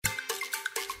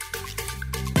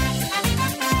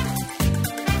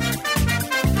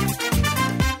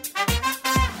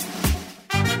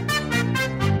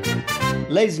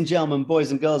Ladies and gentlemen, boys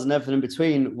and girls, and everything in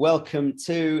between, welcome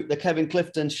to the Kevin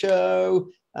Clifton Show.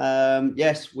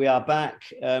 Yes, we are back.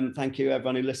 Thank you,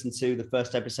 everyone who listened to the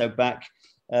first episode back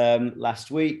last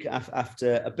week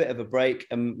after a bit of a break.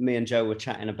 And me and Joe were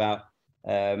chatting about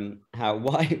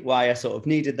why I sort of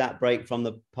needed that break from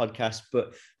the podcast.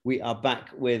 But we are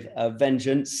back with a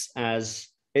vengeance as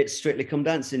it's Strictly Come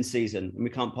Dancing season, and we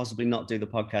can't possibly not do the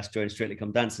podcast during Strictly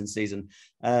Come Dancing season.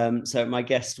 So my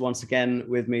guest once again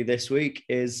with me this week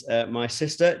is my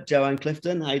sister, Joanne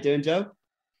Clifton. How you doing, Jo?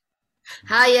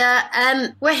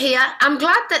 Hiya, we're here. I'm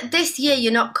glad that this year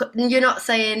you're not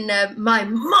saying my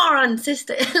moron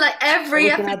sister like every we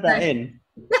can episode. Add that in.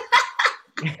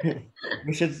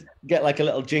 We should get like a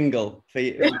little jingle for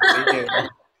you.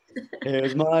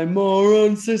 Here's my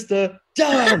moron sister,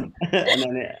 Joanne,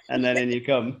 and then in you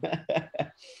come.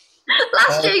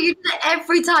 Last year you did it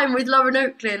every time with Lauren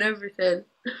Oakley and everything.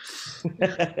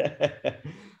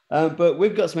 But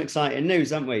we've got some exciting news,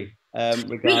 haven't we?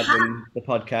 Regarding the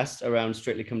podcast around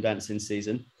Strictly Come Dancing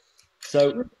season.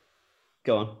 So,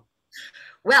 go on.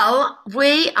 Well,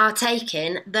 we are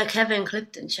taking the Kevin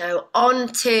Clifton Show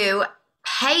onto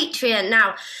Patreon.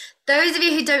 Now, those of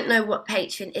you who don't know what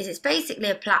Patreon is, it's basically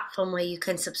a platform where you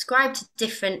can subscribe to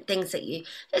different things that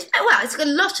it's got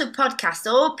a lot of podcasts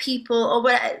or people or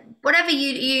whatever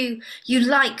you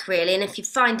like, really. And if you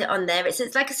find it on there, it's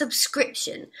like a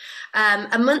subscription,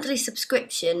 a monthly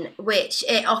subscription, which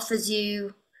it offers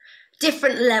you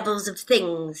different levels of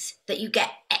things that you get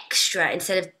extra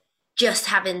instead of just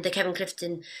having the Kevin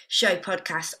Clifton Show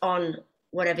podcast on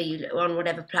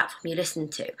whatever platform you listen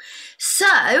to. So,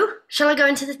 shall I go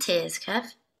into the tiers,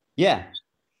 Kev? Yeah.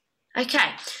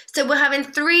 Okay, so we're having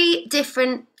 3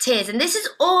 different tiers, and this is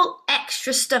all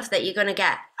extra stuff that you're going to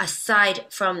get aside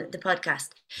from the podcast.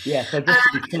 Yeah, so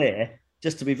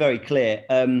just to be very clear,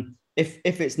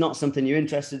 if it's not something you're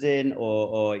interested in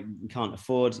or you can't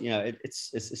afford,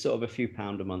 it's sort of a few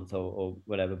pound a month or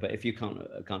whatever. But if you can't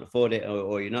afford it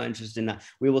or you're not interested in that,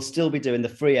 we will still be doing the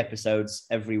free episodes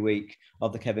every week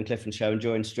of the Kevin Clifton Show. And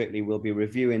during Strictly, we'll be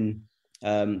reviewing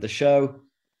the show.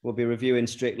 We'll be reviewing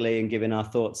Strictly and giving our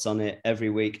thoughts on it every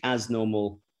week as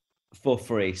normal for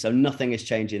free. So nothing is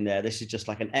changing there. This is just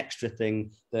like an extra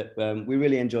thing that we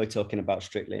really enjoy talking about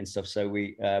Strictly and stuff. So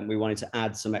we wanted to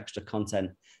add some extra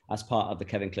content as part of the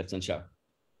Kevin Clifton Show.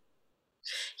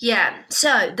 Yeah,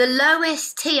 so the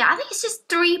lowest tier, I think it's just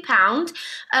 £3.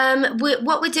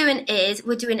 What we're doing is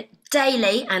we're doing it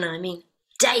daily, and I mean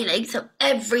daily. So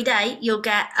every day you'll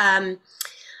get a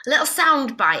little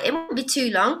sound bite. It won't be too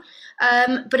long,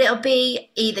 but it'll be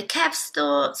either Kev's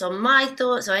thoughts or my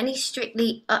thoughts or any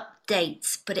Strictly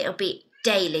updates, but it'll be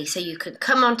daily. So you can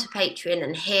come onto Patreon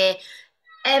and hear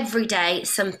every day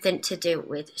something to do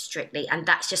with Strictly, and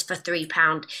that's just for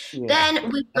 £3. Yeah. Then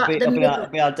we've got it'll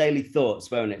be our daily thoughts,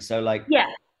 won't it? So like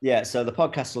yeah, so the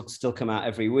podcast will still come out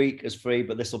every week as free,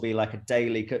 but this will be like a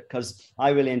daily, because I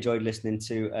really enjoyed listening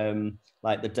to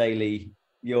like the daily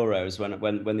Euros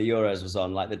when the Euros was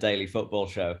on, like the daily football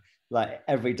show. Like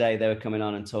every day they were coming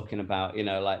on and talking about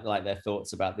like their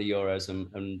thoughts about the Euros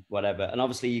and whatever. And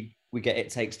obviously we get It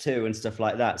Takes Two and stuff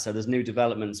like that, so there's new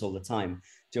developments all the time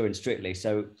during Strictly.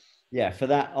 So yeah, for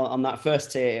that, on that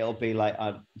first tier, it'll be like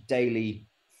our daily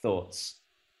thoughts.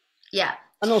 Yeah.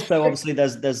 And also obviously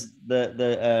there's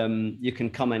the you can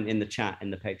comment in the chat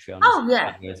in the Patreon. Oh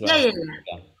yeah. As well.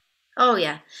 Yeah. Oh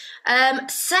yeah.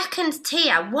 Second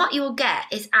tier, what you'll get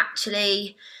is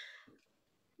actually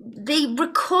the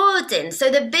recording,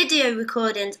 so the video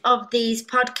recordings of these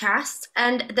podcasts,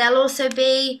 and they'll also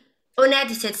be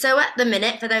unedited. So at the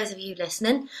minute, for those of you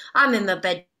listening, I'm in my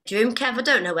bedroom. Kev, I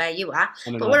don't know where you are,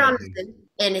 but we're on Zoom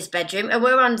in his bedroom, and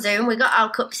we're on Zoom. We got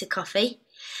our cups of coffee,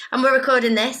 and we're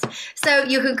recording this, so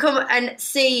you can come and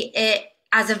see it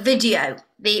as a video.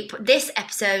 This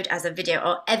episode as a video,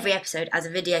 or every episode as a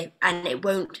video, and it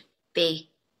won't be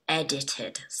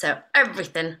edited. So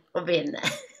everything will be in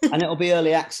there. And it'll be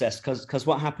early access, because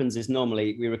what happens is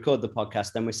normally we record the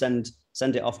podcast, then we send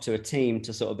it off to a team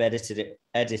to sort of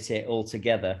edit it all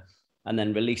together and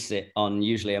then release it on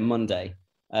usually a Monday.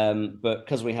 But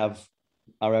because we have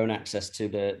our own access to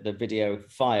the video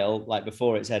file, like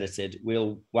before it's edited,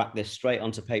 we'll whack this straight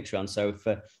onto Patreon. So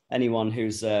for anyone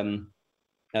who's a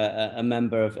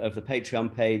member of the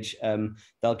Patreon page,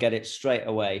 they'll get it straight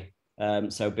away.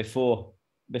 So before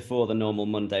the normal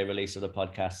Monday release of the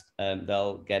podcast,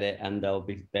 they'll get it and they'll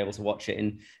be able to watch it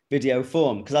in video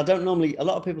form. Because I don't normally, a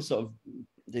lot of people sort of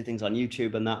do things on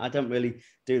YouTube and that. I don't really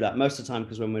do that most of the time,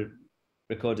 because when we're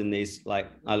recording these, like,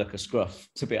 I look a scruff,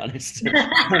 to be honest.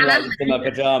 I'm like in my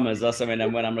pajamas or something,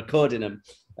 and when I'm recording them.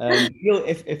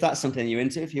 If that's something you're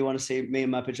into, if you want to see me in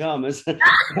my pajamas, then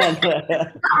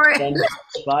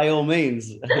by all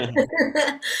means.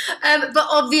 But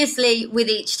obviously, with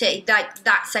each tier,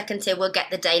 that second tier will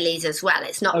get the dailies as well.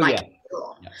 It's not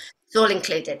it's all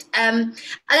included. And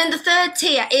then the third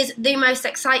tier is the most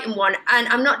exciting one, and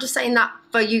I'm not just saying that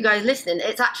for you guys listening.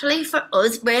 It's actually for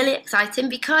us really exciting,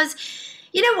 because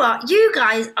you know what? You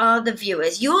guys are the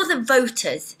viewers. You're the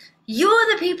voters.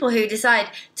 You're the people who decide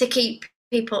to keep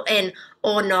people in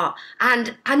or not.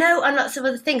 And I know on lots of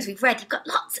other things we've read, you've got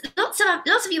lots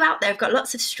of you out there have got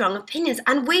lots of strong opinions,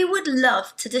 and we would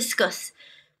love to discuss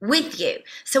with you.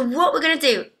 So what we're going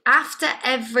to do after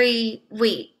every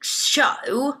week's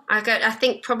show, I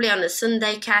think probably on the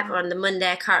Sunday, Kev, or on the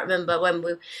Monday, I can't remember when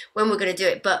we're going to do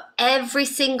it, but every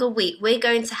single week we're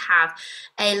going to have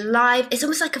a live, it's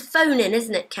almost like a phone in,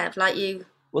 isn't it, Kev? Like you.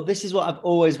 Well, this is what I've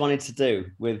always wanted to do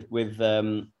with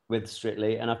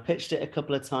Strictly, and I've pitched it a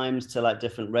couple of times to like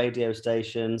different radio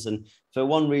stations, and for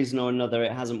one reason or another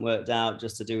it hasn't worked out,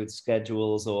 just to do with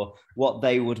schedules or what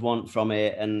they would want from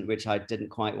it, and which I didn't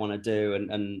quite want to do,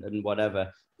 and whatever.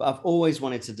 But I've always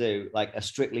wanted to do like a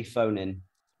Strictly phone in,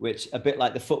 which a bit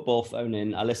like the football phone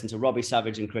in. I listen to Robbie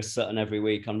Savage and Chris Sutton every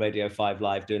week on Radio 5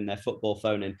 Live doing their football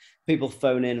phone in. People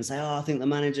phone in and say, oh, I think the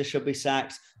manager should be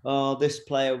sacked. Oh, this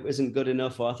player isn't good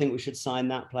enough, or I think we should sign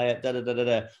that player, da, da, da, da,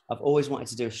 da. I've always wanted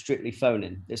to do a Strictly phone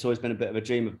in. It's always been a bit of a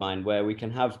dream of mine, where we can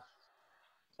have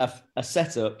a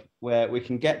setup where we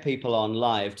can get people on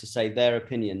live to say their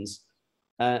opinions,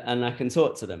 and I can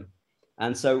talk to them.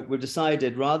 And so we've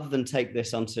decided, rather than take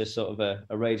this onto sort of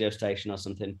a radio station or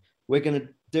something, we're going to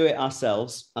do it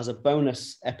ourselves as a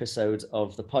bonus episode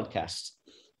of the podcast.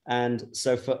 And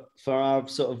so for our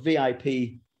sort of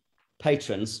VIP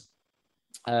patrons,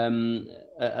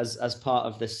 as part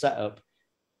of this setup,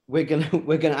 we're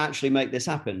gonna actually make this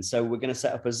happen. So we're gonna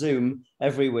set up a Zoom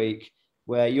every week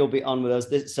where you'll be on with us.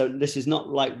 This is not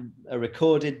like a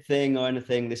recorded thing or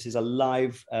anything. This is a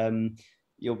live.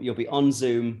 You'll be on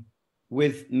Zoom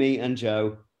with me and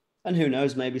Joe, and who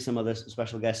knows, maybe some other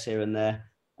special guests here and there.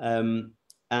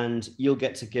 And you'll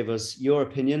get to give us your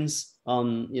opinions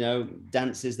on, you know,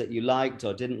 dances that you liked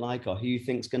or didn't like, or who you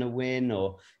think's going to win,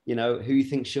 or, you know, who you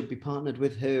think should be partnered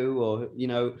with who, or, you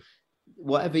know,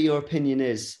 whatever your opinion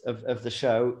is of the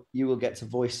show, you will get to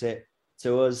voice it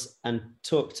to us and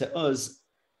talk to us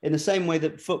in the same way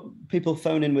that people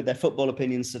phone in with their football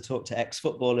opinions to talk to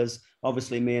ex-footballers.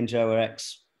 Obviously, me and Joe are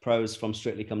ex-pros from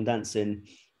Strictly Come Dancing.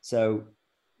 So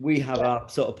we have our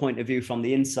sort of point of view from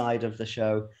the inside of the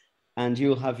show, and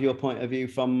you'll have your point of view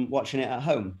from watching it at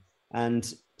home.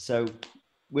 And so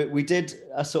we did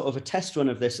a sort of a test run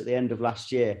of this at the end of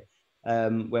last year,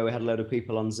 where we had a load of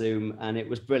people on Zoom, and it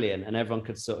was brilliant, and everyone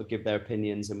could sort of give their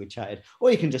opinions, and we chatted.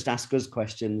 Or you can just ask us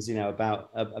questions, you know, about,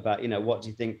 you know, what do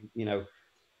you think, you know,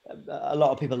 a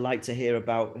lot of people like to hear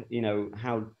about, you know,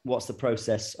 what's the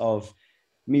process of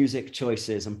music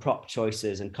choices and prop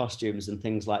choices and costumes and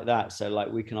things like that. So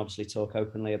like, we can obviously talk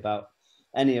openly about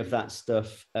any of that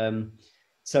stuff.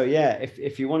 So yeah,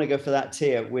 if you want to go for that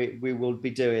tier, we will be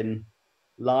doing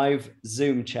live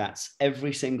Zoom chats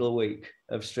every single week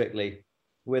of Strictly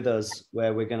with us,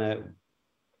 where we're going to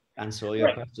answer all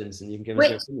your questions and you can give us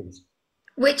your opinions.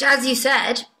 Which, as you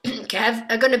said,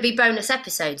 Kev, are going to be bonus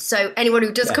episodes. So anyone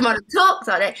who does come on and talks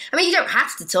on it, I mean, you don't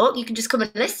have to talk. You can just come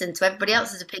and listen to everybody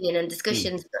else's opinion and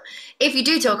discussions. But if you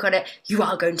do talk on it, you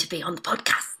are going to be on the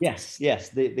podcast. Yes.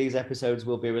 These episodes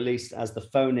will be released as the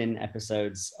phone-in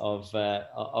episodes of the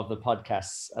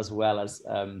podcasts, as well as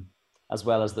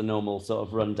the normal sort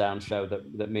of rundown show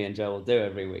that me and Joe will do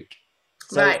every week.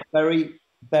 So right. Very,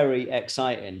 very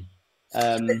exciting.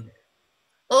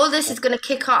 All this is going to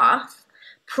kick off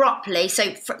properly.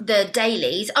 So for the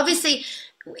dailies, obviously,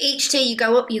 each tier you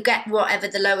go up, you get whatever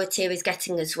the lower tier is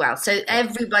getting as well. So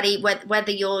everybody,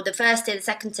 whether you're the first tier, the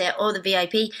second tier, or the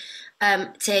VIP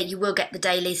tier, you will get the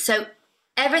dailies. So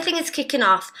everything is kicking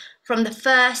off from the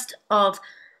 1st of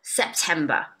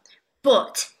September.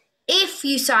 But if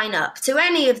you sign up to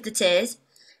any of the tiers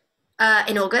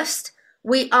in August,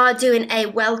 we are doing a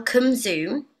welcome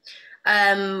Zoom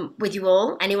with you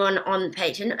all, anyone on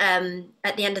Patreon.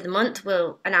 At the end of the month,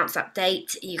 we'll announce that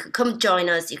date. You can come join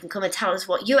us. You can come and tell us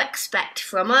what you expect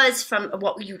from us, from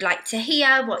what you'd like to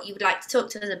hear, what you would like to talk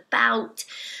to us about,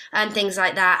 and things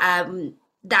like that.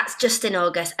 That's just in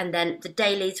August, and then the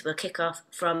dailies will kick off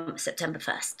from September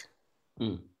 1st.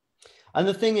 And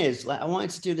the thing is, like, I wanted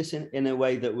to do this in a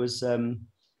way that was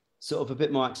sort of a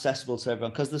bit more accessible to everyone,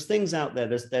 because there's things out there.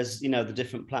 There's you know, the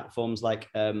different platforms like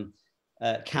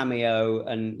Cameo,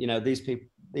 and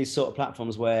these sort of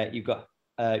platforms where you've got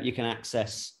you can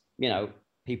access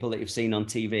people that you've seen on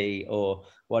TV or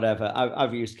whatever.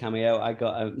 I've used Cameo. I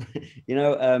got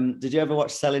did you ever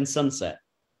watch Selling Sunset?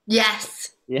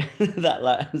 Yes. Yeah, that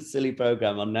like silly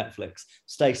program on Netflix.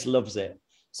 Stace loves it.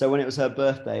 So when it was her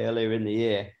birthday earlier in the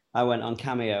year, I went on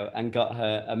Cameo and got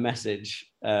her a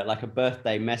message, like a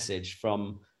birthday message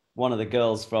from one of the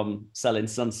girls from Selling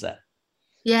Sunset.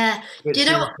 Yeah. Which Do you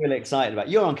she know was what? really excited about.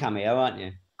 You're on Cameo, aren't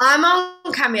you? I'm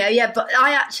on Cameo, yeah, but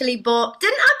I actually bought.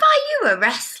 Didn't I buy you a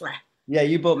wrestler? Yeah,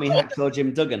 you bought me Hacksaw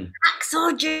Jim Duggan.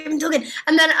 Hacksaw Jim Duggan,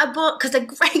 and then I bought because they're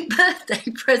great birthday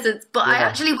presents. But I Yeah.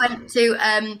 actually went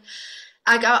to.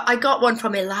 I got one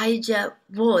from Elijah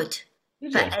Wood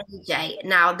Did for you? AJ.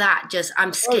 Now that just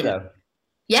I'm skint. Frodo.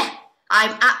 Yeah,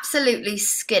 I'm absolutely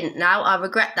skint now. I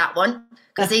regret that one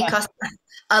because he cost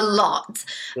a lot.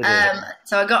 Did he?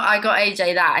 So I got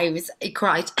AJ that he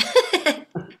cried.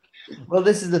 Well,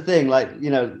 this is the thing. Like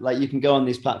like you can go on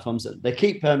these platforms. They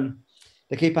keep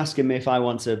asking me if I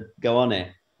want to go on it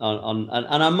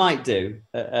and I might do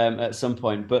at some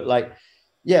point. But like,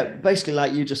 yeah, basically,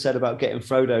 like you just said about getting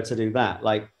Frodo to do that.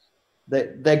 Like,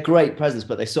 they're great presents,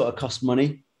 but they sort of cost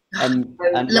money. And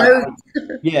like,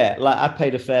 yeah, like I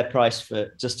paid a fair price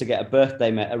for just to get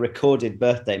a recorded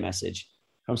birthday message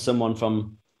from someone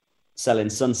from Selling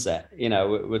Sunset.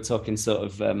 We're talking sort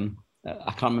of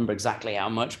I can't remember exactly how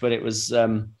much, but it was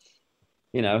at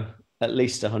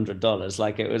least $100.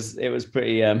 Like it was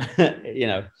pretty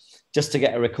just to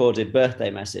get a recorded birthday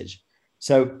message.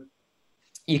 So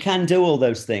you can do all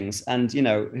those things, and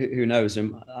who knows,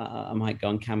 I might go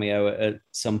on Cameo at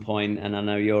some point, and I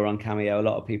know you're on Cameo. A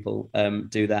lot of people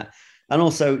do that, and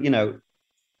also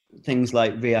things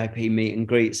like VIP meet and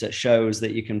greets at shows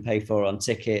that you can pay for on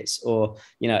tickets, or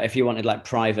if you wanted like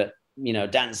private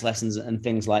dance lessons and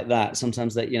things like that,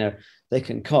 sometimes that they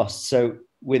can cost. So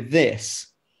with this,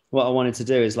 what I wanted to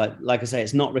do is like I say,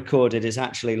 it's not recorded, it's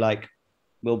actually like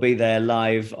we'll be there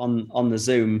live on the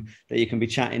Zoom, that you can be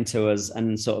chatting to us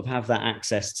and sort of have that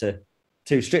access to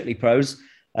Strictly Pros,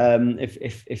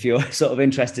 if you're sort of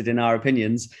interested in our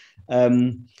opinions.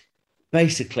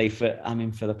 Basically for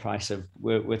the price of,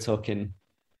 we're talking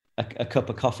a cup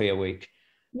of coffee a week.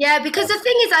 Yeah, because the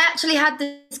thing is, I actually had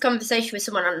this conversation with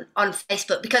someone on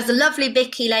Facebook, because the lovely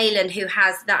Vicky Leyland, who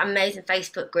has that amazing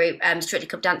Facebook group, Strictly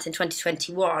Come Dancing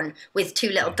 2021, with 2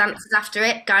 little dances after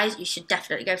it. Guys, you should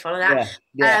definitely go follow that.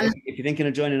 Yeah. If you're thinking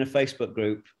of joining a Facebook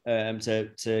group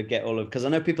to get all of, because I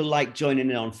know people like joining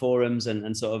in on forums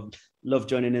and sort of love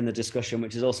joining in the discussion,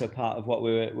 which is also part of what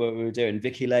we were doing.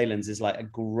 Vicky Leyland's is like a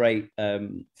great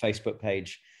Facebook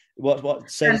page.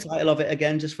 Say the title of it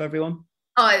again, just for everyone.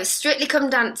 Oh, it was Strictly Come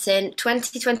Dancing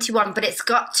 2021, but it's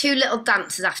got 2 little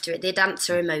dancers after it, the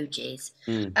dancer emojis.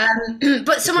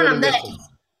 But someone on there,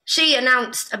 she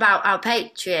announced about our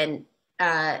Patreon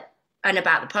and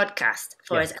about the podcast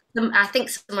for us. I think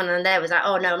someone on there was like,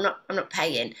 "Oh no, I'm not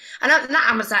paying," and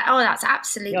I was like, "Oh, that's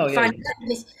absolutely fine."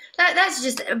 That's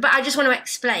just, but I just want to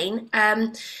explain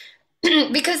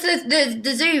because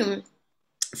the Zoom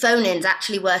phone-ins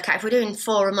actually work out if we're doing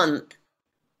 4 a month.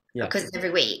 Yeah. Because it's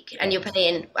every week, and you're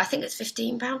paying, I think it's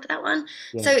 £15 for that one.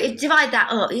 Yeah. So if divide that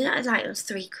up, it's like it was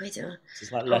 £3 or. So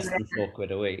it's like less than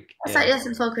 £4 a week. It's like less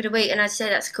than £4 a week, and I'd say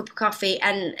that's a cup of coffee,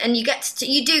 and you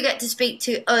you do get to speak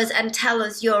to us and tell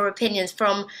us your opinions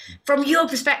from your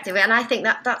perspective, and I think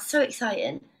that's so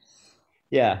exciting.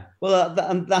 Yeah, well,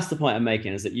 that's the point I'm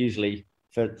making, is that usually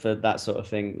for that sort of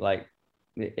thing, like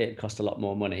it costs a lot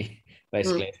more money,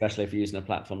 basically, especially if you're using a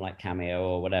platform like Cameo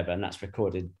or whatever, and that's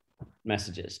recorded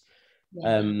messages.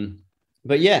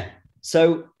 But yeah,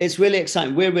 so it's really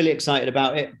exciting. We're really excited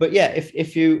about it. But yeah,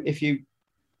 if you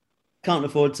can't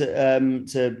afford to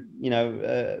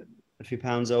a few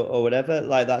pounds or whatever,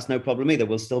 like, that's no problem either.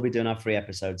 We'll still be doing our free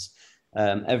episodes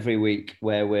every week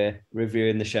where we're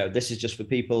reviewing the show. This is just for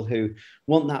people who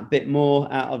want that bit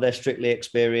more out of their Strictly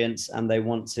experience, and they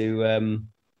want to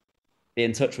be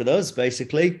in touch with us,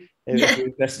 basically. If you're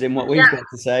interested in what we've got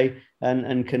to say,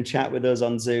 and can chat with us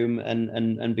on Zoom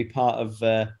and be part of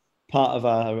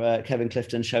our Kevin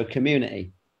Clifton Show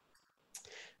community.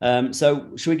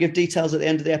 So should we give details at the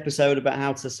end of the episode about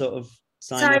how to sort of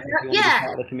sign up if you want to be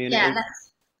part of the community?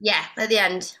 At the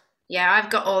end. Yeah, I've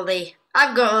got all the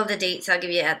deets. I'll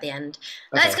give you at the end.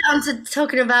 Okay. Let's get on to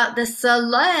talking about the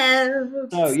celebs.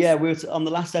 Oh yeah, on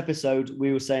the last episode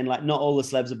we were saying like not all the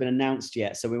celebs have been announced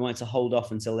yet, so we wanted to hold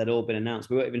off until they'd all been announced.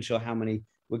 We weren't even sure how many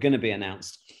were going to be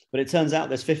announced, but it turns out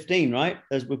there's 15, right?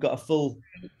 We've got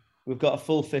a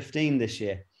full 15 this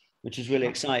year, which is really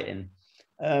exciting.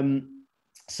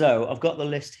 So I've got the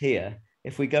list here.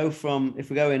 If we go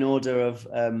in order of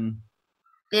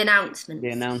The announcements. The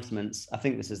announcements. I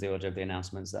think this is the order of the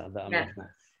announcements that I'm Yeah. looking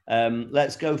at.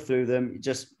 Let's go through them.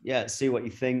 Just see what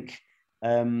you think.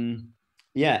 And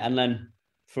then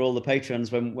for all the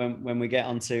patrons, when we get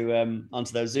onto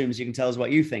those Zooms, you can tell us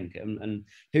what you think and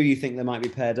who you think they might be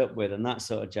paired up with and that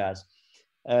sort of jazz.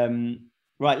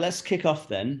 Right, let's kick off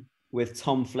then with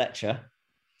Tom Fletcher.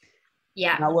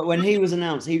 Yeah. Now, when he was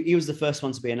announced, he was the first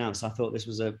one to be announced. I thought this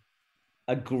was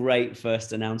a great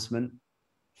first announcement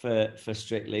for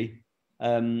Strictly.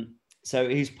 So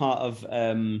he's part of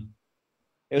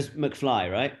it was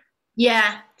McFly, right?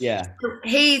 Yeah. Yeah.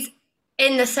 He's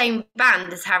in the same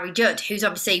band as Harry Judd, who's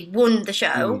obviously won the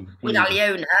show with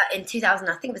Aliona in 2000,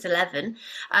 I think it was 11,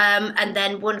 and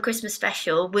then won Christmas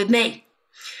special with me.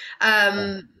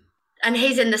 And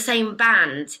he's in the same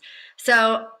band.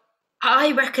 So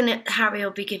I reckon Harry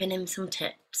will be giving him some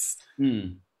tips.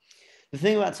 The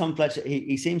thing about Tom Fletcher,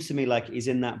 he seems to me like he's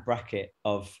in that bracket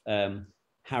of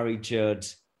Harry Judd,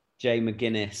 Jay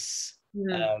McGuinness,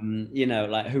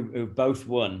 like who both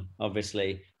won,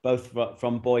 obviously, both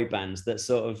from boy bands that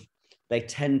sort of, they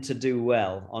tend to do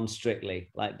well on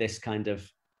Strictly, like this kind of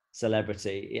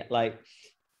celebrity. Like,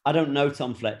 I don't know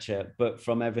Tom Fletcher, but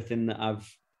from everything that I've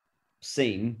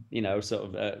seen, sort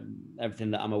of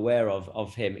everything that I'm aware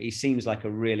of him, he seems like a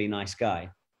really nice guy.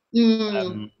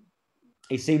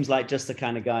 He seems like just the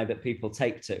kind of guy that people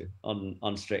take to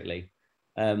on Strictly.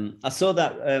 I saw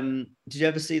that. Did you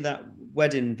ever see that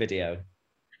wedding video?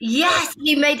 Yes,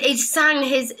 he sang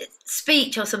his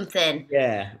speech or something.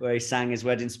 Yeah, where he sang his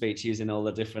wedding speech using all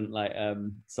the different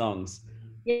songs.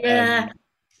 Yeah.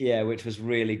 Which was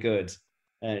really good.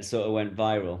 And it sort of went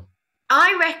viral.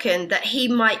 I reckon that he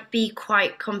might be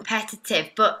quite competitive,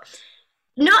 but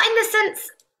not in the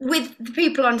sense with the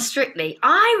people on Strictly.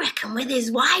 I reckon with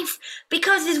his wife,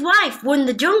 because his wife won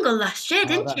the Jungle last year,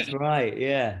 didn't she? That's right,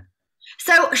 yeah.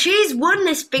 So she's won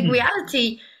this big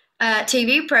reality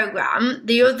TV program.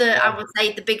 The other, I would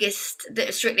say, the biggest,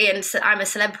 Strictly and I'm a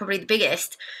Celeb, probably the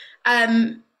biggest.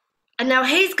 And now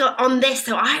he's got on this,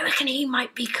 so I reckon he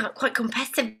might be quite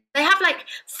competitive. They have like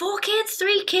 3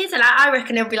 kids, and I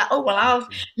reckon he'll be like, oh, well,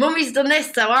 Mummy's done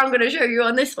this, so I'm going to show you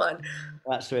on this one.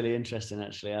 That's really interesting,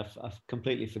 actually. I've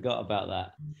completely forgot about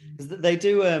that. Because they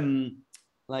do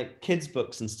like kids'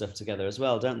 books and stuff together as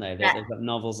well, don't they? They've got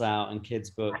novels out and kids'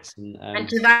 books. And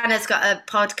Giovanna's got a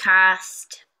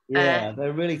podcast. Yeah, they're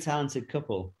a really talented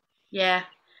couple. Yeah.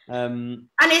 And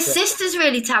his sister's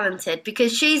really talented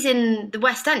because she's in the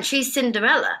West End. She's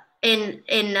Cinderella in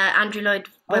Andrew Lloyd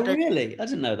Webber. Oh, really? I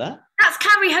didn't know that. That's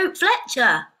Carrie Hope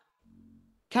Fletcher.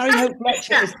 Carrie Hope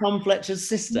Fletcher is Tom Fletcher's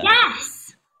sister?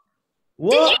 Yes.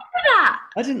 What? Did you know that?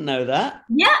 I didn't know that.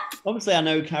 Yep. Obviously, I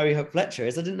know who Carrie Hope Fletcher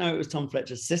is. I didn't know it was Tom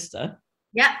Fletcher's sister.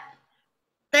 Yep.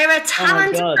 They're a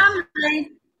talented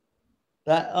family.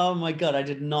 Oh my God, I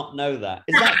did not know that.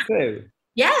 Is that true?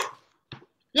 Yeah.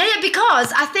 Yeah,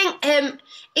 because I think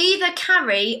either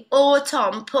Carrie or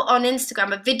Tom put on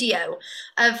Instagram a video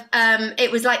of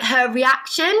it was like her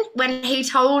reaction when he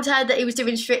told her that he was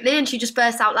doing Strictly, and she just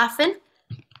burst out laughing.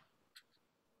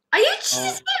 Are you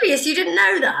serious? You didn't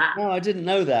know that? No, I didn't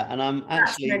know that, and I'm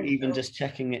actually even just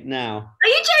checking it now. Are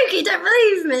you joking? Don't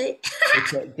believe me.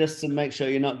 Just to make sure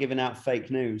you're not giving out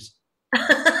fake news.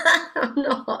 I'm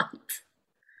not.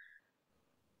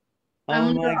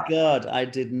 Oh my God, I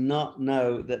did not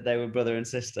know that they were brother and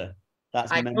sister. That's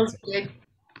mental.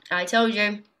 I told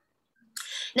you.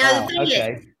 Now, the thing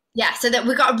is, so that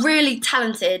we've got a really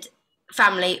talented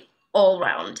family all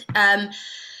round.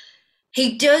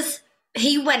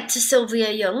 He went to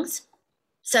Sylvia Young's.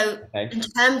 So in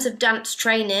terms of dance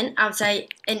training, I would say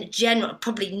in general,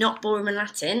 probably not ballroom and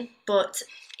Latin, but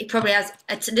he probably has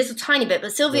a little tiny bit.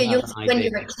 But Sylvia Young's when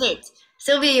you're a kid.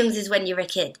 Sylvia Young's is when you're a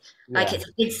kid, like it's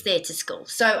a kids' theatre school.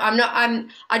 So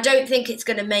I don't think it's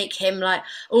going to make him like,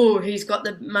 oh, he's got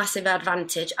the massive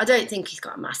advantage. I don't think he's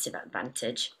got a massive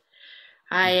advantage.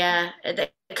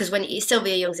 Because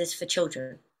Sylvia Young's is for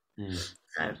children.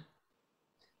 So,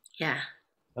 yeah.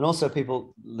 And also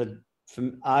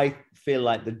I feel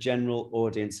like the general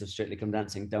audience of Strictly Come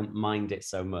Dancing don't mind it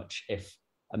so much if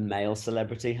a male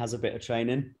celebrity has a bit of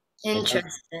training.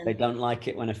 Interesting. They don't like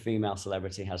it when a female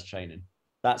celebrity has training.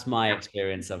 That's my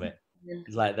experience of it.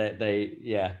 It's like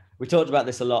we talked about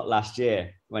this a lot last year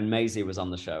when Maisie was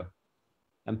on the show,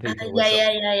 and people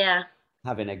were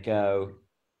having a go,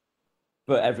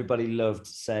 but everybody loved,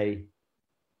 say,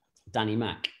 Danny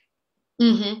Mac,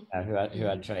 who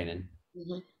had training,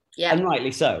 and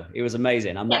rightly so. He was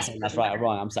amazing. I'm not saying that's right or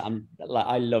wrong.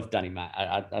 I love Danny Mac.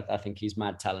 I think he's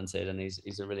mad talented, and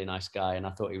he's a really nice guy, and I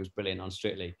thought he was brilliant on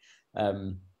Strictly.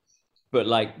 but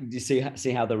like you see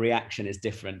how the reaction is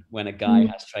different when a guy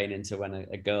has training to when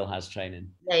a girl has training.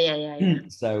 Yeah.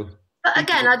 So, But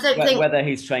again, I don't think whether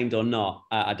he's trained or not,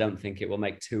 I don't think it will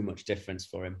make too much difference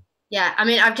for him. Yeah, I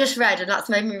mean, I've just read, and that's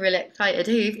made me really excited.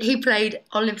 He played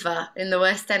Oliver in the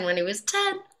West End when he was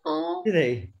 10. Oh, Did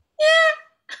he?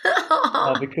 yeah.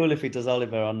 It'd be cool if he does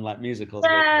Oliver on like musicals.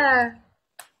 Yeah.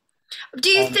 Do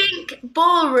you Um, think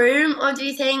ballroom or do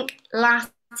you think Latin?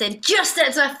 Just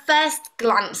at a first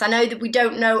glance, I know that we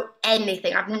don't know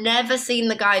anything. I've never seen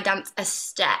the guy dance a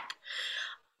step.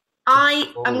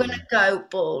 I am going to go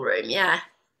ballroom, yeah.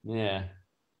 Yeah.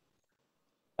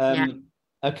 Yeah.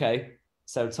 Okay.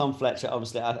 So Tom Fletcher,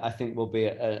 obviously, I think will be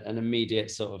an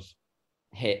immediate sort of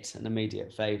hit, an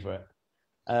immediate favourite.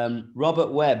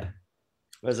 Robert Webb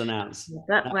was announced.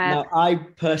 Now, I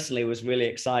personally was really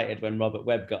excited when Robert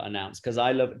Webb got announced because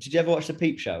I love. Did you ever watch the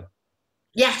Peep Show?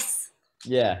 Yes.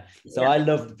 Yeah. So I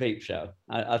loved the Peep Show.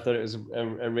 I thought it was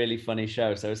a really funny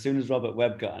show. So as soon as Robert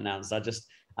Webb got announced, I just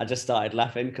started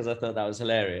laughing because I thought that was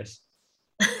hilarious.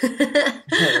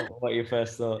 What are your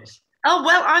first thoughts? Oh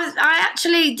well, I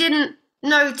actually didn't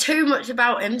know too much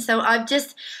about him, so I've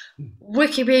just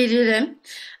Wikipedia'd him.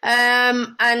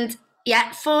 And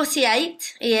yeah,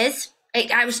 48 he is.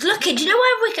 I was looking. Do you know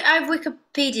why I've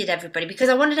Wikipedia'd everybody? Because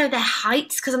I want to know their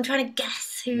heights. Because I'm trying to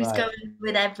guess who's going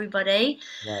with everybody.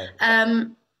 Right.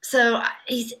 So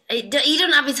he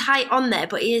doesn't have his height on there,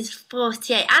 but he is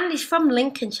 48, and he's from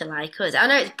Lincolnshire, like us. I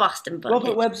know it's Boston, but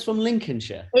Robert Webb's from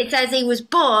Lincolnshire. It says he was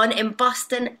born in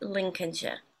Boston,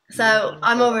 Lincolnshire. So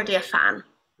I'm already a fan.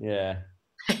 Yeah.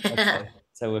 Okay.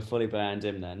 So we're fully behind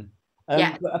him then.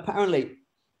 Yeah. But apparently,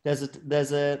 there's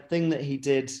a thing that he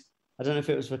did. I don't know if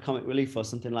it was for Comic Relief or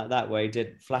something like that, where he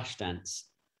did Flashdance.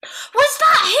 Was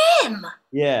that him?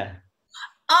 Yeah.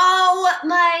 Oh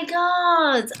my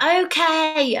God.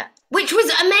 Okay. Which was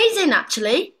amazing,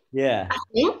 actually. Yeah. I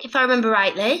think, if I remember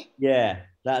rightly. Yeah.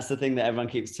 That's the thing that everyone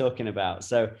keeps talking about.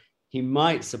 So he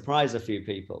might surprise a few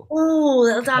people. Oh,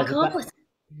 little dark horse.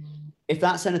 If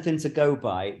that's anything to go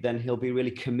by, then he'll be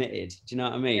really committed. Do you know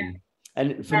what I mean? Yeah.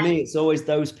 And for me, it's always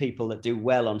those people that do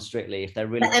well on Strictly. If they're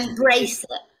really embrace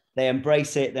it. They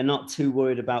embrace it. They're not too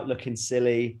worried about looking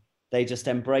silly. They just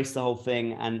embrace the whole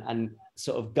thing and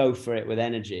sort of go for it with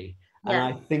energy. And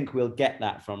I think we'll get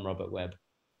that from Robert Webb.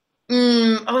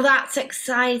 Oh, that's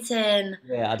exciting.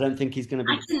 Yeah, I don't think he's going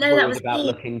to be worried about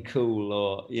looking cool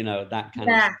or, that kind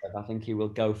of stuff. I think he will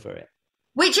go for it.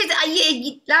 Which is,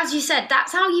 as you said,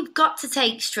 that's how you've got to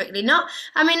take Strictly. Not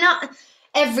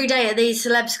every day are these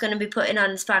celebs going to be putting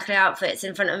on sparkly outfits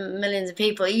in front of millions of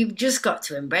people. You've just got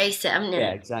to embrace it, haven't you?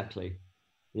 Yeah, exactly.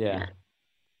 Yeah.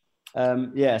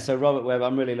 So Robert Webb,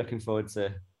 I'm really looking forward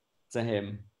to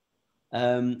him.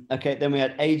 Okay, then we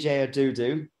had AJ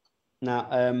Odudu.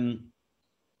 Now,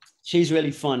 she's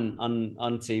really fun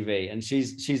on TV, and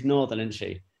she's Northern, isn't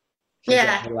she? She's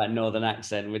got like Northern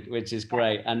accent, which is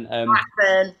great. And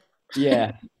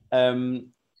yeah.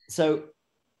 So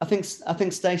I think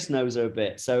Stace knows her a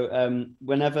bit. So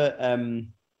whenever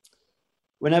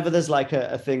there's like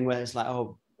a thing where it's like,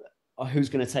 oh, who's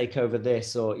going to take over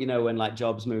this, or when like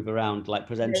jobs move around, like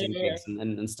presenting gigs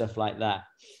and stuff like that.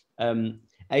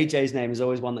 AJ's name is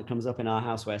always one that comes up in our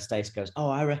house where Stace goes, oh,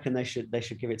 I reckon they should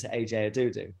give it to AJ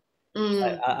Odudu.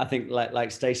 I think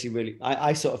like Stacey really,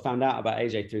 I sort of found out about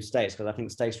AJ through Stace because I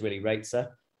think Stace really rates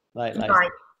her. Like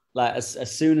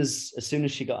as soon as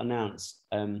she got announced,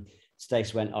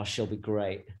 Stace went, oh, she'll be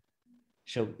great.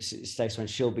 Stace went,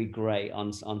 she'll be great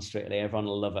on Strictly. Everyone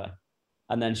will love her.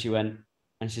 And then she went,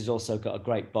 and she's also got a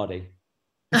great body.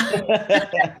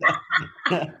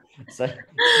 So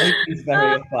Stacey's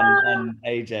very fun on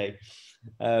AJ.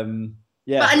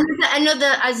 Yeah. But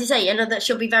another, as you say,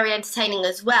 she'll be very entertaining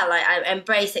as well. I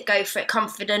embrace it, go for it,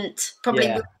 confident,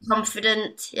 probably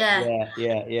confident. Yeah.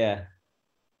 Yeah.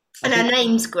 And her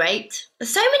name's great.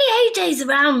 There's so many AJs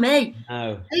around me.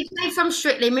 Oh. AJ from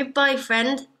Strictly, my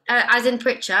boyfriend, as in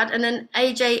Pritchard, and then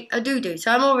AJ Odudu.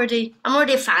 So I'm already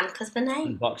a fan because of the name.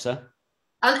 And boxer.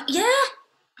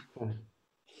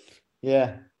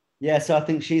 Yeah. So I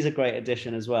think she's a great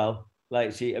addition as well.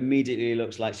 Like she immediately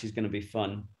looks like she's going to be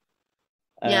fun.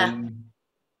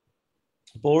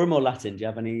 Ballroom or Latin? Do you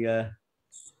have any vibes?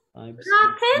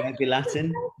 Latin? Maybe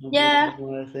Latin. Yeah.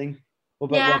 Thing. What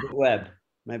about Robert Webb?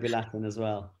 Maybe Latin as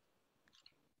well.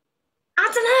 I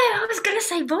don't know. I was going to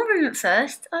say ballroom at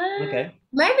first. Okay.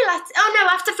 Maybe Latin. Oh no,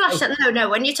 after Flashdance. No.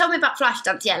 When you told me about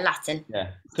Flashdance, Latin. Yeah,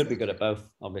 could be good at both,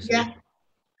 obviously. Yeah.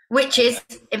 Which is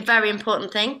a very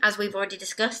important thing, as we've already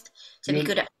discussed, to be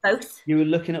good at both. You were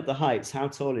looking up the heights. How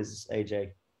tall is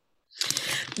AJ?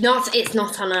 It's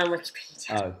not on our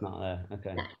Wikipedia. Oh, it's not there.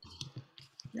 Okay.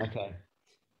 No. Okay.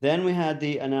 Then we had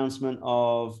the announcement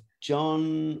of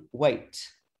John Waite,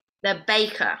 The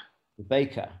Baker. the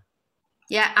baker.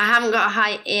 Yeah, I haven't got a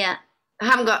height here. I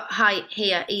haven't got height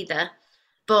here either,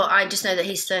 but I just know that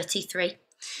he's 33.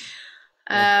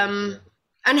 And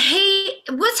he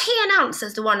announced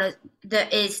as the one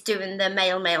that is doing the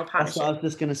male That's partnership. what I was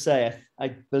just going to say. I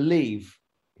believe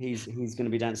he's going to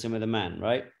be dancing with a man,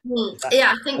 right?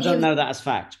 Yeah, I think. I don't know that as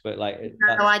fact, but like,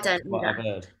 no, I don't. What I've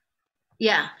heard.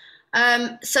 Yeah.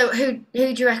 So who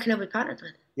do you reckon he'll be partnered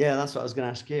with? Yeah, that's what I was going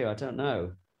to ask you. I don't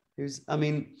know. I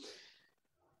mean,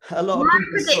 a lot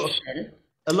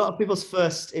of people's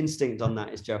first instinct on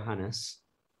that is Johannes.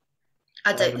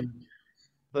 I don't.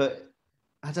 But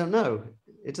I don't know.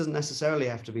 It doesn't necessarily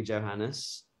have to be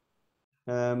Johannes.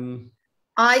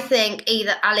 I think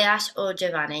either Aliash or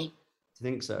Giovanni. Do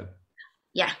you think so?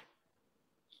 Yeah.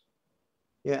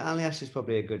 Yeah, Aliash is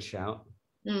probably a good shout.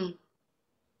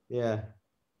 Yeah.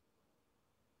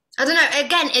 I don't know.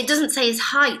 Again, it doesn't say his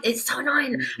height. It's so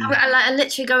annoying. I'm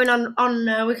literally going on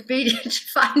Wikipedia to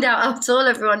find out how tall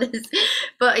everyone is,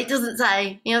 but it doesn't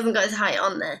say. He hasn't got his height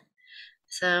on there.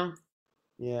 So.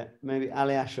 Yeah, maybe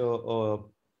Aliash or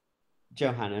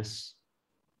Johannes.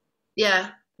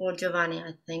 Yeah, or Giovanni,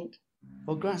 I think.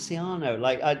 Or Graziano.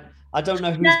 Like I don't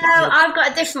know who's. No, I've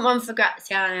got a different one for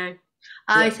Graziano.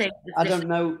 I think. I don't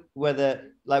know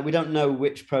whether we don't know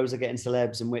which pros are getting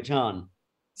celebs and which aren't.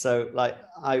 So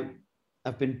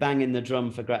I've been banging the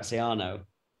drum for Graziano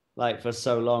for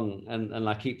so long, and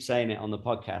I keep saying it on the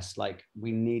podcast. Like,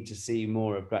 we need to see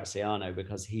more of Graziano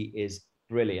because he is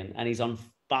brilliant and he's on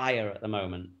fire at the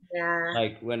moment. Yeah.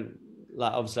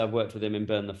 Obviously I've worked with him in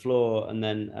Burn the Floor, and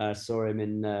then saw him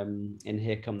in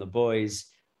Here Come the Boys,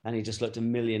 and he just looked $1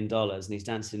 million, and he's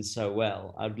dancing so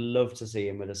well. I'd love to see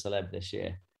him with a celeb this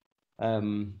year.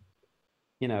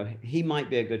 He might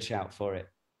be a good shout for it.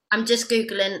 I'm just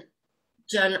Googling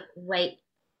John Waite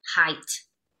height.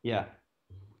 Yeah.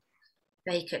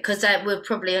 Baker, because we'll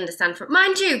probably understand from.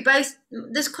 Mind you, both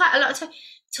there's quite a lot of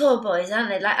tall boys, aren't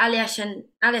they? Like Aliash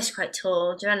is quite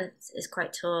tall. Joanna is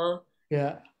quite tall.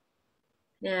 Yeah.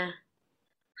 Yeah.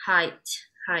 Height.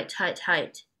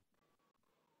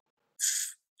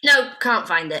 No, can't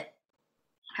find it.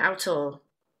 How tall?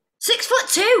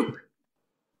 6'2".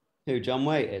 Who, John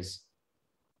Waite is?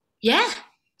 Yeah.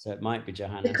 So it might be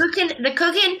Johannes. The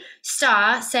cooking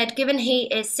star said, given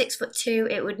he is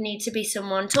 6'2", it would need to be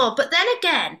someone tall. But then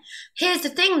again, here's the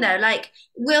thing though,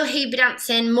 will he be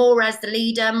dancing more as the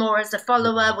leader, more as the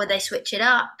follower? Will they switch it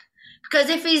up? Because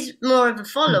if he's more of a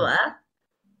follower,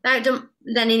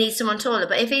 then he needs someone taller.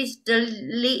 But if he's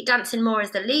dancing more as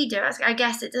the leader, I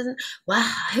guess it doesn't. Well,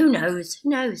 who knows?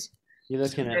 You're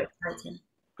looking at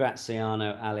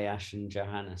Graziano, Aliash, and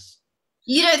Johannes.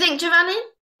 You don't think Giovanni?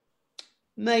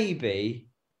 Maybe.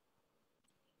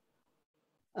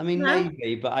 I mean, no?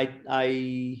 Maybe, but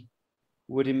I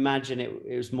would imagine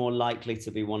it was more likely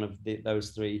to be one of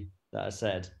those three that I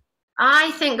said.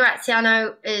 I think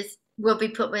Graziano will be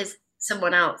put with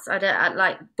someone else. But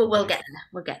we'll get there.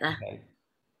 We'll get there.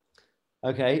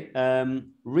 Okay.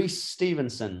 Rhys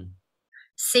Stevenson.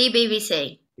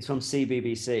 CBBC. He's from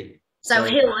CBBC. So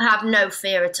he'll have no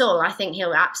fear at all. I think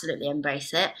he'll absolutely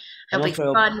embrace it. He'll be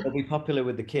fun. He'll be popular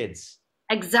with the kids.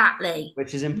 Exactly.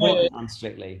 Which is important on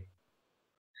Strictly.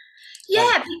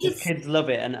 Yeah, because kids love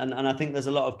it, and I think there's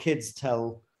a lot of kids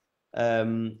tell their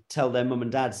mum and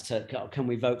dads can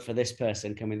we vote for this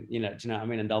person? Can we, do you know what I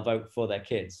mean? And they'll vote for their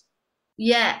kids.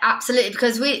 Yeah, absolutely.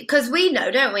 Because we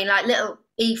know, don't we? Like little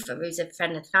Aoife, who's a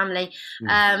friend of the family,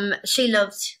 she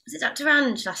loved. Was it Dr.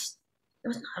 Ange last?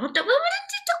 When did Dr.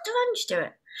 Ange do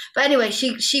it? But anyway,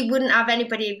 she wouldn't have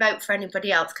anybody vote for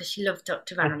anybody else because she loved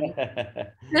Dr. Ange.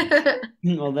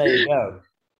 Well, there you go.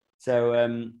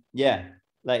 So yeah,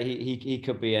 he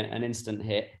could be an instant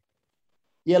hit.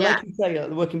 Yeah, like you say,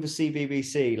 working for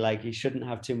CBBC, he shouldn't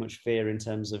have too much fear in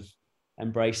terms of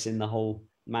embracing the whole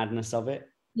madness of it.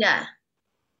 Yeah.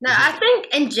 No, I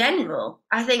think in general,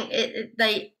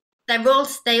 they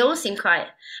all seem quite.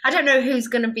 I don't know who's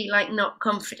going to be not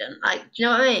confident. Do you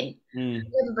know what I mean?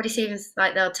 Everybody seems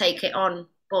like they'll take it on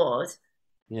board.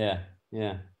 Yeah.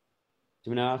 Do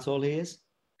we know how tall he is?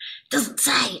 Doesn't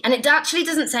say, and it actually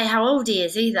doesn't say how old he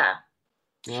is either.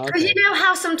 Because you know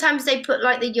how sometimes they put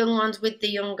the young ones with the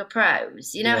younger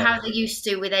pros. You know how they used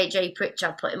to with AJ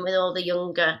Pritchard, putting with all the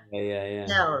younger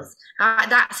girls.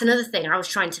 That's another thing I was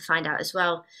trying to find out as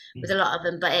well with a lot of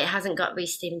them, but it hasn't got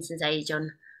Rhys Stevenson's age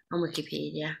on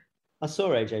Wikipedia. I saw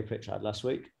AJ Pritchard last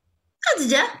week. Oh,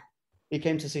 did you? He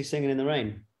came to see Singing in the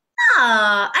Rain.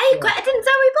 Didn't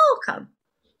Zoe Ball come?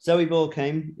 Zoe Ball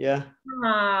came, yeah.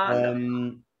 Yeah.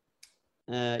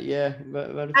 Yeah.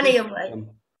 And a young way.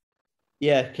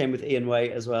 Yeah, came with Ian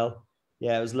Waite as well.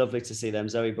 Yeah, it was lovely to see them.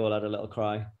 Zoe Ball had a little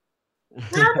cry.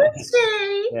 How is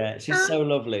she? Yeah, she's Oh, so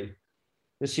lovely.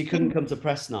 But she couldn't come to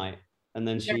press night, and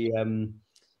then yeah. she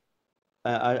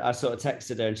I sort of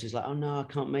texted her and she's like, oh no, I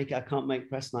can't make it. I can't make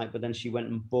press night. But then she went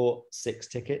and bought 6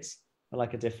 tickets for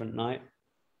like a different night,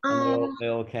 and Oh, they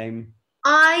all came.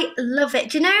 I love it.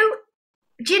 Do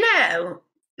you know,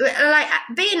 like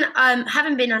being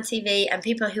having been on TV and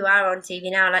people who are on TV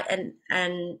now, like and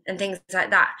things like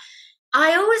that.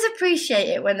 I always appreciate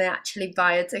it when they actually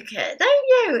buy a ticket, don't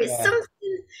you? It's Yeah, something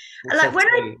it's so like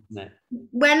sweet, isn't it?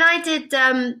 when I did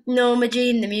Norma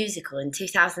Jean the musical in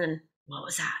 2000, what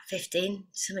was that, 15,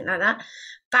 something like that.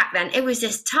 Back then, it was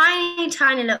this tiny,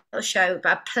 tiny little show,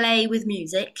 but a play with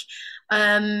music,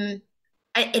 um,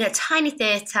 in a tiny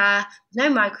theatre, no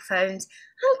microphones,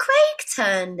 and Craig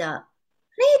turned up.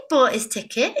 And he bought his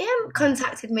ticket. He hadn't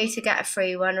contacted me to get a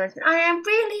free one or anything. I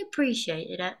really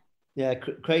appreciated it. Yeah,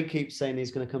 Craig keeps saying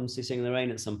he's going to come see Sing in the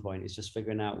Rain at some point. He's just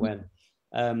figuring out when.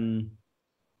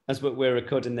 As we're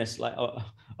recording this, like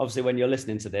obviously when you're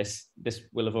listening to this, this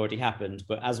will have already happened.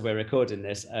 But as we're recording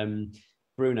this,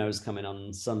 Bruno's coming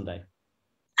on Sunday.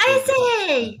 Is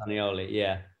he? Antonioli,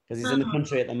 yeah, because he's in the Oh,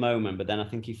 country at the moment, but then I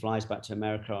think he flies back to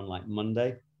America on like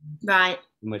Monday, right.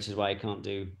 which is why he can't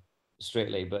do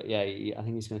Strictly. But yeah, I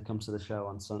think he's going to come to the show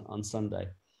on Sunday.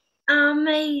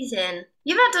 Amazing.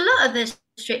 You've had a lot of the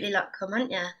Strictly Lot come,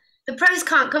 haven't you? The pros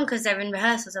can't come because they're in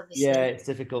rehearsals, Yeah, obviously. it's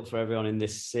difficult for everyone in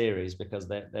this series because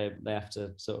they have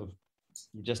to sort of,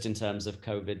 just in terms of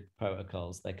COVID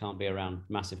protocols, they can't be around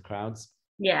massive crowds.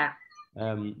 Yeah.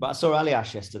 But I saw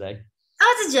Aliash yesterday.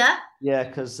 Oh, did you? Yeah,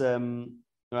 because we're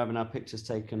having our pictures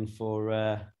taken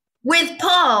for With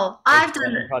Paul. a I've done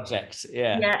certain it. project.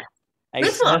 Yeah, Yeah.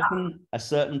 With what? a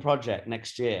certain project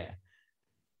next year.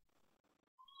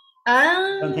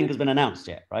 I don't think Um, has been announced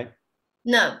yet, right?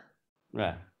 no.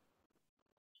 Yeah,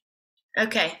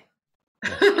 Okay.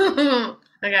 yeah,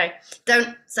 Okay.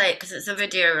 Don't say it because it's a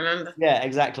video, remember? yeah.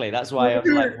 Exactly. That's why I was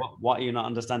like, No, what are you not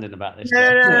understanding about this, no,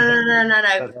 Joe? no, no, no, no,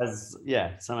 no. But there's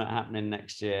something happening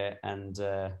next year, and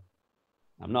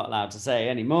I'm not allowed to say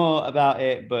any more about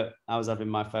it. But I was having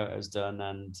my photos done,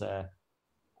 and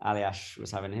Aliash was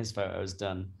having his photos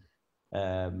done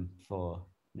for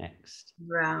next.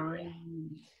 Right.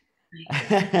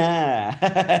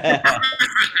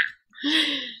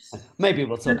 Maybe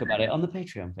we'll talk about it on the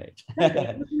Patreon page.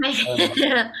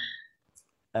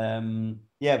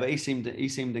 Yeah, but he seemed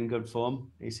in good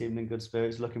form. He seemed in good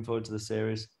spirits. Looking forward to the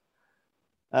series.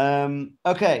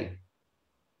 Okay,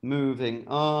 moving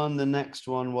on. The next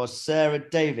one was Sarah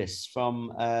Davis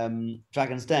from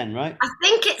Dragon's Den, right? I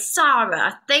think it's Sarah.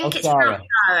 I Oh, think it's Sarah. pronounced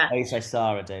Sarah. Oh, you say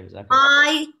Sarah Davis. Okay.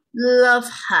 I love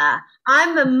her.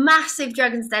 I'm a massive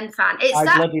Dragon's Den fan.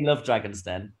 I bloody love Dragon's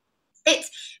Den.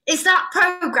 It's that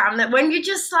program that when you're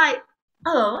just like,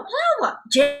 oh, what?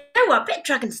 Do you know what? Bit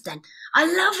Dragon's Den. I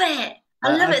love it.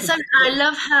 I love it so. I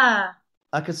love her.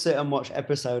 I could sit and watch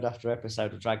episode after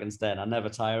episode of Dragon's Den. I never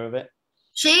tire of it.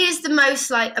 She is the most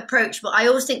like approachable. I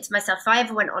always think to myself, if I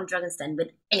ever went on Dragon's Den with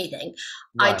anything,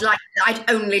 Right. I'd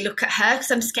only look at her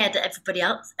because I'm scared of everybody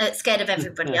else. Scared of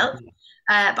everybody else.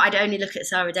 But I'd only look at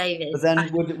Sarah Davis. But then,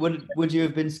 would you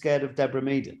have been scared of Deborah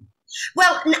Meaden?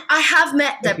 Well, I have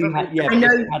met Deborah. I know.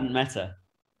 If you hadn't met her.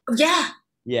 Yeah,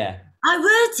 Yeah. I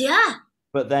would. Yeah.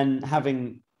 But then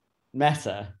having met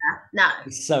her, No.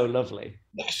 it's so lovely.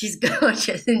 Yeah, she's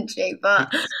gorgeous, isn't she? But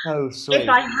It's so sweet. if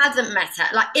I hadn't met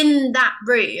her, like in that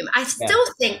room, I still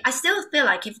feel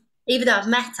like if even though I've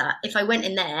met her, if I went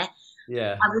in there,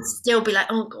 Yeah. I would still be like,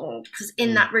 oh god, because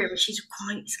in that room she's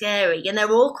quite scary, and they're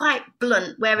all quite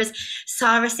blunt. Whereas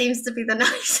Sarah seems to be the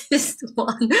nicest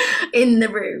one in the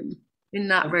room, in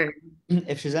that room.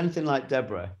 If she's anything like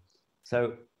Deborah,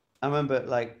 so I remember,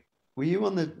 like, were you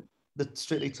on the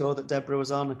Strictly tour that Deborah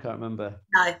was on? I can't remember.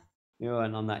 No. You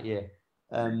weren't on that year.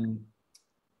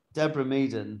 Deborah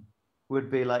Meaden would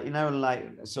be like, like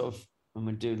sort of when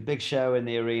we do the big show in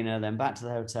the arena, then back to the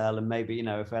hotel, and maybe,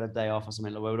 if we had a day off or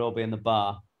something, like, we would all be in the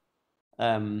bar.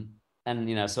 And,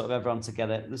 sort of everyone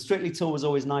together. The Strictly tour was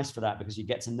always nice for that because you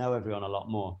get to know everyone a lot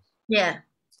more. Yeah.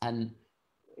 And,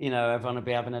 everyone would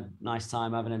be having a nice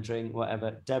time, having a drink,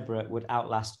 whatever. Deborah would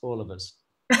outlast all of us.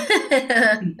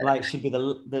 Like, she'd be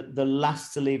the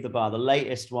last to leave the bar, the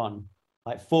latest one,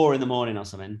 like 4 a.m. or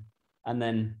something, and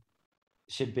then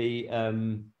should be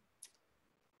right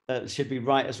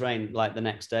as rain, like the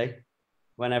next day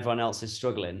when everyone else is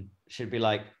struggling. Should be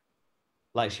like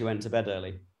she went to bed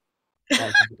early. Like,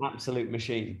 she's an absolute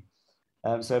machine.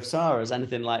 So if Sarah's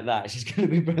anything like that, she's going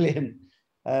to be brilliant.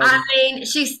 I mean,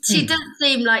 she does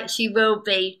seem like she will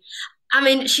be. I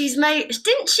mean,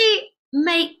 didn't she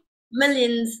make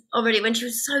millions already when she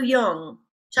was so young.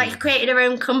 She like created her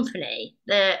own company,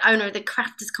 the owner of the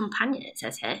Crafters Companion, it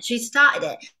says here. She started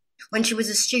it when she was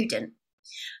a student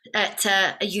at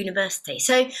a university.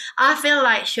 So I feel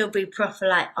like she'll be proper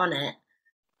like on it.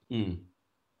 Mm.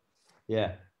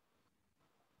 Yeah.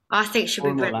 I think she'll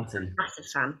be Ballroom or brilliant. Latin?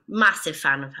 Massive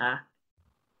fan of her.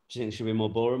 Do you think it should be more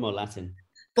ballroom or Latin?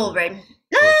 Ballroom.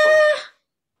 Ballroom.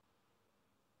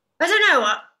 I don't know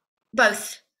what.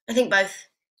 Both. I think both.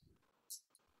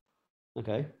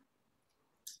 Okay.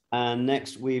 And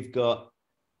next we've got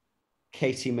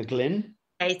Katie McGlynn.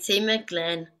 Katie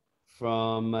McGlynn.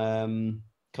 From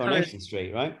Coronation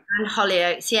Street, right? And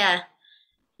Hollyoaks, yeah.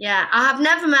 Yeah. I have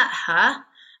never met her,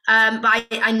 but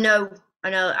I know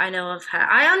of her.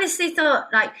 I honestly thought,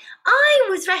 like, I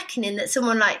was reckoning that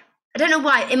someone like, I don't know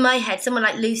why, in my head, someone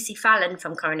like Lucy Fallon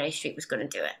from Coronation Street was going to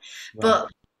do it. Right.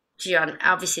 But Gian,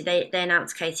 obviously they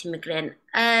announced Katie McGlynn.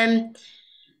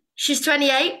 She's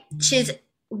 28. She's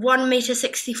 1 meter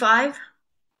 65.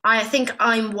 I think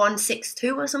I'm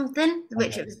 162 or something,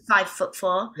 which is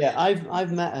 5'4". Yeah,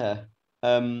 I've met her.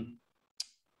 I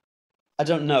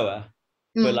don't know her,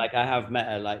 but like I have met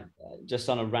her like just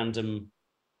on a random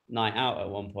night out at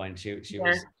one point. She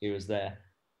was there.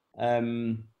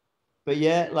 But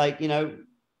yeah, like, you know,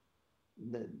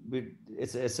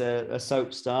 it's a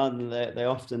soap star, and they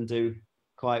often do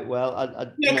quite well.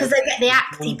 Yeah, because they get the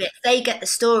acting bits, they get the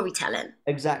storytelling.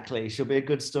 Exactly, she'll be a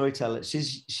good storyteller.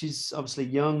 She's obviously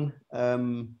young.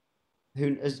 We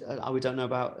don't know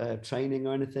about training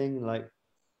or anything like.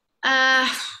 No,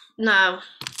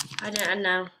 I don't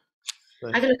know.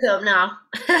 I can look it up now.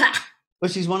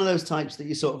 But she's one of those types that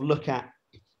you sort of look at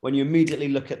when you immediately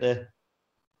look at the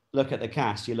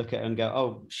cast. You look at her and go,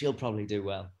 "Oh, she'll probably do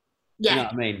well." Yeah, you know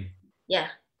what I mean. Yeah.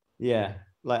 Yeah,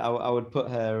 like I would put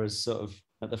her as sort of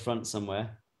at the front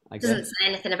somewhere. Doesn't say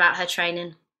anything about her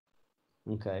training.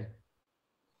 Okay,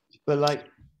 but like,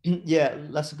 yeah,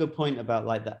 that's a good point about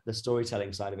like the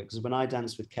storytelling side of it. Because when I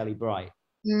danced with Kelly Bright,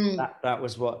 that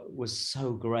was what was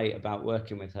so great about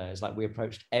working with her. Is like we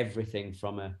approached everything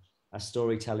from a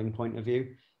storytelling point of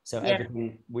view. So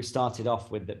everything we started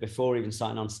off with, that before even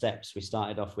starting on steps, we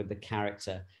started off with the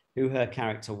character, who her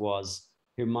character was,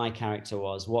 who my character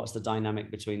was, what's the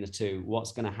dynamic between the two,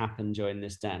 what's going to happen during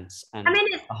this dance, and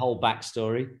a whole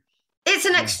backstory. It's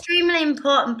an extremely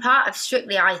important part of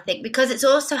Strictly, I think, because it's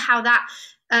also how that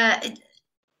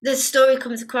the story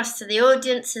comes across to the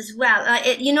audience as well.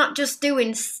 Like you're not just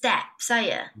doing steps, are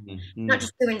you? Mm-hmm. Not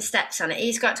just doing steps on it.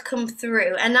 He's got to come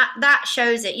through, and that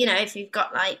shows it. You know, if you've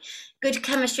got like good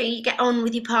chemistry, you get on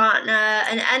with your partner,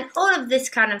 and all of this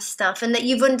kind of stuff, and that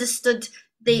you've understood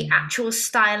the actual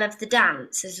style of the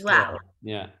dance as well.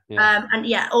 Yeah. And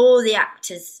yeah, all the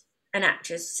actors and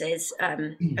actresses are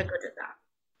good at that.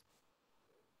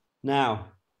 Now,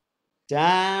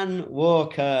 Dan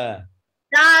Walker.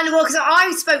 So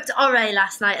I spoke to Ore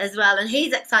last night as well, and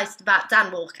he's excited about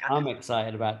Dan Walker. I'm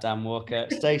excited about Dan Walker.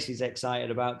 Stacey's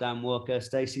excited about Dan Walker.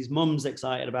 Stacey's mum's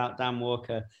excited about Dan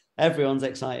Walker. Everyone's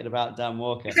excited about Dan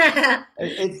Walker.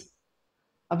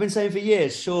 I've been saying for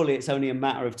years, surely it's only a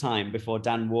matter of time before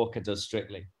Dan Walker does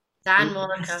Strictly. Dan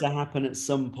Walker. It has to happen at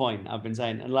some point, I've been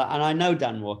saying. And I know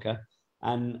Dan Walker,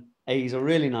 and he's a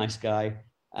really nice guy.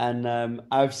 And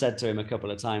I've said to him a couple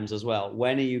of times as well,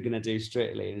 when are you going to do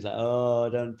Strictly? And he's like, oh, I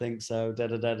don't think so.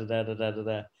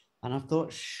 And I've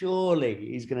thought, surely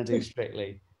he's going to do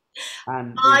Strictly.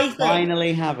 And we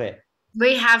finally have it.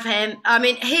 We have him. I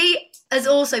mean, he has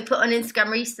also put on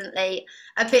Instagram recently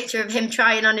a picture of him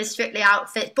trying on his Strictly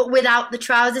outfit, but without the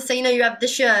trousers. So, you know, you have the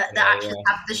shirt that actually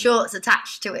have the shorts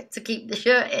attached to it to keep the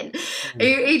shirt in.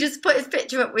 He just put his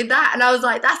picture up with that. And I was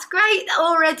like, that's great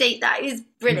already. That is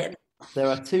brilliant. There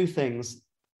are two things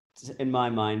in my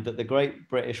mind that the great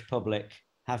British public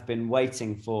have been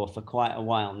waiting for quite a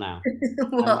while now.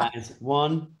 And that is,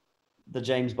 one, the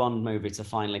James Bond movie to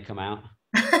finally come out.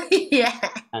 Yeah.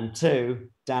 And two,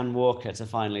 Dan Walker to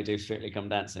finally do Strictly Come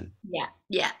Dancing. Yeah.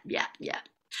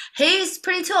 He's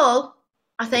pretty tall,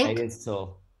 I think. He is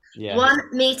tall. Yeah.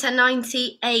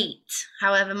 1'98",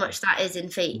 however much that is in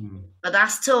feet. But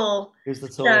that's tall. Who's the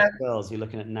tallest girls? You're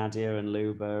looking at Nadia and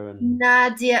Luba and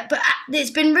Nadia, but it's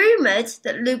been rumoured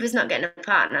that Luba's not getting a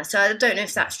partner, so I don't know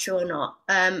if that's true or not.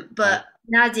 But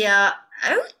Nadia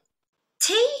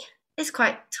OT is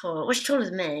quite tall. Well, she's taller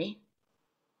than me.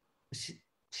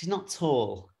 She's not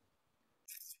tall.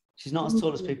 She's not as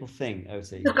tall as people think,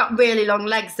 OT. She's got really long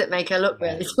legs that make her look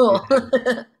really tall.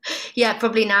 Yeah,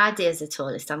 probably Nadia's the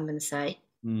tallest, I'm going to say.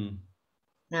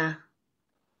 Yeah.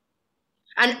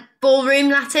 And ballroom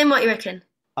Latin, what do you reckon?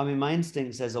 I mean, my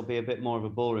instinct says I'll be a bit more of a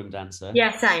ballroom dancer.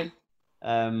 Yeah, same.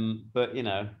 But, you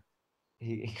know,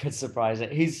 he could surprise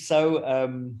it. He's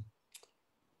so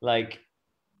like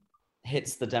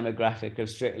hits the demographic of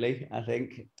Strictly, I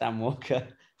think, Dan Walker.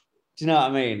 Do you know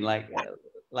what I mean? Like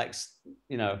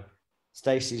you know,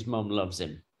 Stacey's mum loves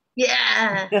him.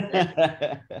 Yeah.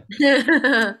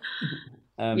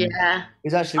 Yeah.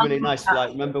 It's actually really nice. Like,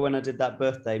 remember when I did that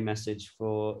birthday message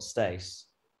for Stace,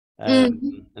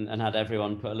 Mhm. and had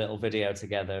everyone put a little video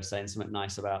together saying something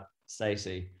nice about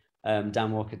Stacey.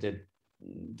 Dan Walker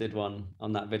did one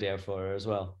on that video for her as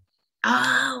well.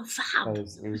 Oh, fab. Yeah,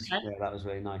 that was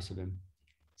really nice of him.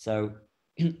 So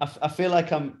I feel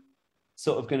like I'm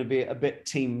sort of going to be a bit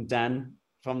Team Dan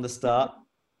from the start,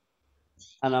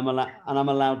 and I'm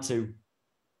allowed to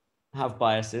have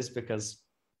biases because,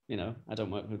 you know, I don't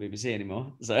work for the BBC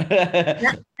anymore, so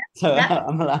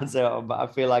I'm allowed to. But I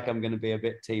feel like I'm going to be a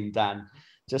bit Team Dan,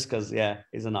 just because, yeah,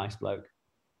 he's a nice bloke.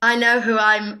 I know who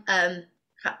I'm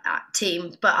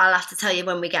team, but I'll have to tell you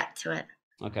when we get to it.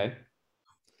 Okay.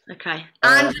 Okay.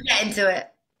 And we're getting to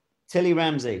it. Tilly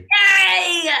Ramsey.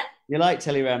 Yay! You like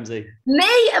Tilly Ramsey?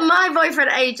 Me and my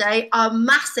boyfriend AJ are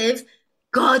massive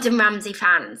Gordon Ramsay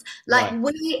fans. Like, Right.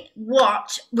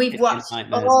 we've watched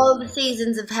all the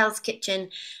seasons of Hell's Kitchen.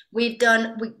 We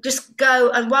just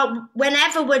go and, well,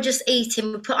 whenever we're just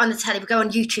eating, we put on the telly, we go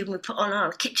on YouTube and we put on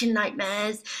our Kitchen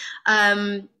Nightmares.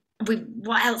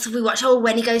 What else have we watched? Oh,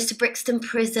 when he goes to Brixton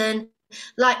Prison.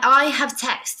 Like, I have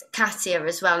texted Katia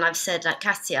as well, and I've said, like,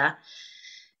 Katia,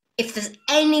 if there's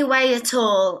any way at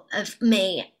all of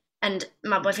me and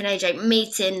my boyfriend AJ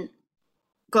meeting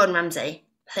Gordon Ramsay,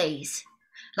 please.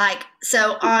 Like,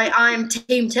 so I'm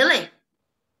Team Tilly.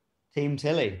 Team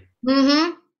Tilly.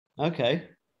 Mm-hmm. Okay.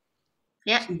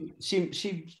 Yeah.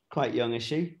 She's quite young, is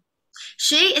she?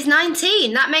 She is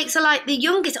 19. That makes her like the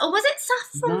youngest. Or was it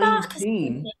Saffron Marcus?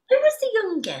 Who was the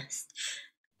youngest?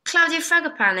 Claudia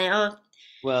Fragapane or?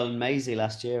 Well, Maisie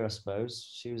last year, I suppose.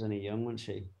 She was only young, wasn't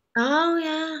she? Oh,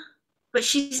 yeah. But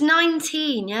she's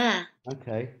 19, yeah.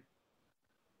 Okay.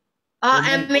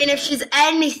 I mean, if she's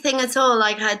anything at all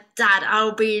like her dad,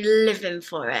 I'll be living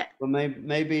for it. Well,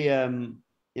 maybe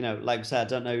you know, like I said, I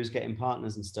don't know who's getting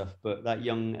partners and stuff, but that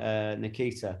young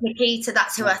Nikita. Nikita,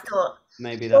 that's who I thought.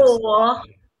 Maybe that's. Or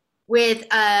with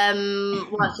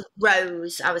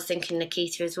Rose, I was thinking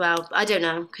Nikita as well. But I don't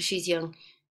know because she's young.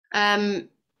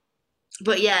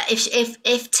 But yeah,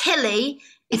 if Tilly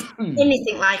is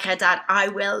anything like her dad, I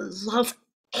will love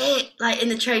it. Like in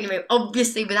the training room,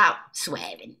 obviously without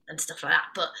swearing and stuff like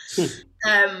that. But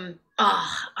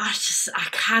I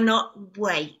cannot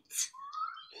wait.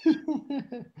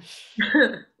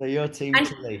 So you're Team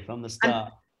Tilly from the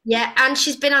start. Yeah, and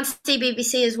she's been on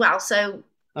CBBC as well. So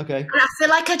okay. And I feel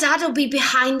like her dad will be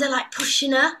behind her, like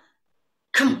pushing her.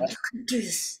 Come on, you can do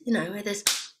this. You know, there's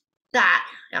that.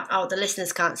 Oh, the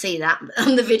listeners can't see that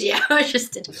on the video. I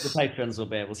just did. The patrons will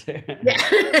be able to. Yeah.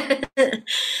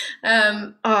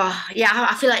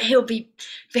 I feel like he'll be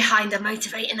behind her,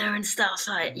 motivating her and stuff.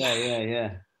 Like.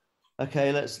 Yeah.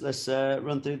 Okay, let's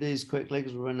run through these quickly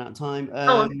because we're running out of time.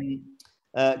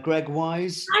 Greg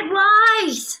Wise. Greg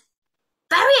Wise.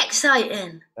 Very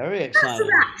exciting. Very exciting.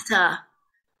 That's an actor.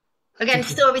 Again,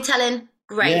 storytelling.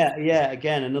 Great. Yeah.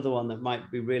 Again, another one that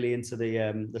might be really into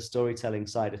the storytelling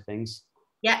side of things.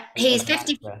 Yeah, he's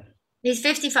 50. He's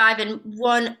 55 and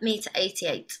 1.88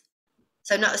 m.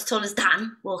 So not as tall as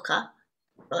Dan Walker,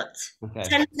 but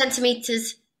 10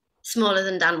 centimeters smaller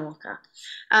than Dan Walker.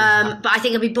 But I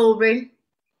think it'll be ballroom.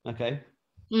 Okay.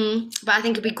 But I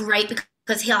think it'll be great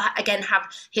because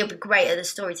he'll be great at the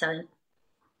storytelling.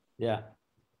 Yeah.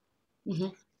 Mm-hmm.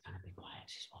 Kind of be quiet.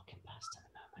 She's walking past at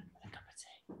the moment with a cup of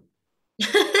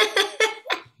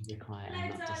tea. Be quiet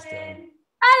and not disturb.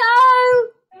 Hello.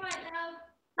 All right, love.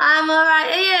 I'm all right.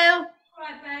 Are you? All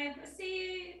right, babe. I'll see you.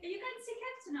 Are you going to see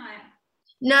Kev tonight?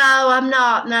 No, I'm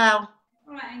not. No.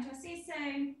 All right, Angel. I'll see you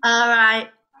soon. All right.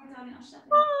 Bye, darling. I'll shut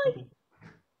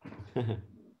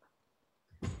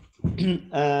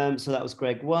Bye. So that was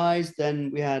Greg Wise. Then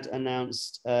we had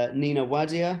announced Nina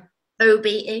Wadia.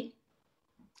 OBE.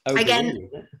 OBE, again.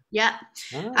 Yeah.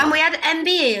 Ah. And we had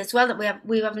MBE as well that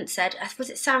we haven't said.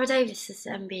 Was it Sarah Davis's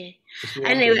MBE?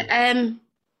 Anyway,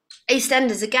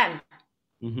 EastEnders again.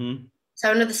 Mm-hmm.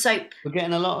 So another soap. We're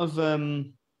getting a lot of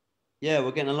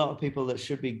we're getting a lot of people that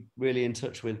should be really in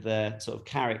touch with their sort of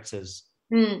characters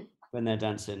when they're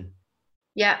dancing.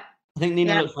 Yeah. I think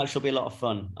Nina looks like she'll be a lot of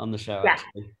fun on the show. Yeah.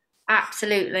 Actually.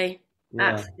 Absolutely. Yeah.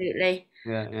 Absolutely.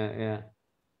 Yeah.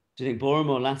 Do you think ballroom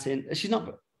or Latin? Is she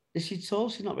tall?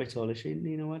 She's not very tall, is she,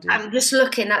 Nina Wadia? I'm just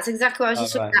looking. That's exactly what I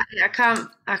was just looking at.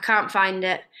 I can't find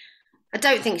it. I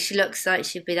don't think she looks like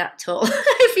she'd be that tall.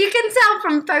 if you can tell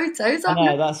from photos. I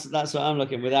know, that's what I'm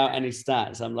looking, without any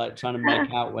stats. I'm like trying to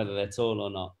make out whether they're tall or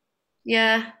not.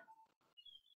 Yeah.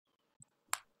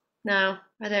 No,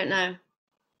 I don't know.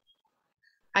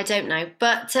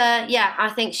 But yeah, I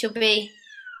think she'll be,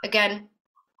 again,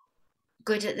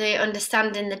 good at the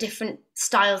understanding the different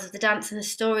styles of the dance and the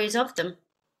stories of them.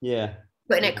 Yeah.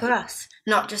 Putting it across,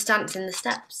 not just dancing the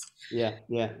steps. Yeah,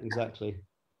 exactly.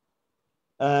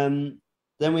 Then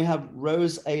we have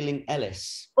Rose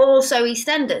Ayling-Ellis. Also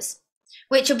EastEnders,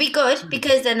 which will be good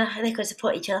because then they could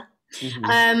support each other.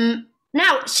 Mm-hmm.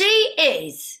 Now, she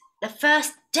is the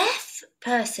first deaf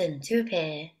person to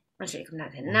appear on Strictly Come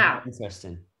Dancing. Now,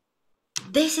 interesting.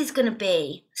 This is going to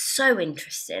be so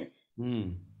interesting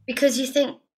because you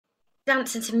think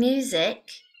dancing to music,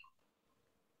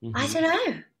 I don't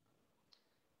know.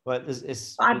 Well,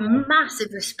 it's I have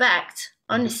massive respect,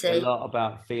 honestly. A lot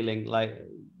about feeling like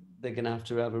they're going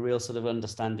to have a real sort of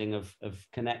understanding of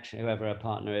connection, whoever her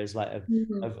partner is, like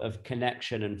of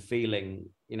connection and feeling,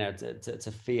 you know,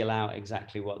 to feel out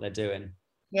exactly what they're doing.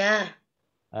 Yeah.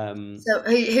 So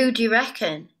who do you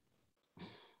reckon?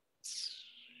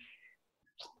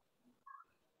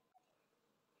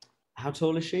 How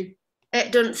tall is she?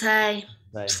 It doesn't say.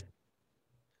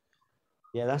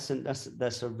 Yeah, that's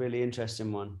a really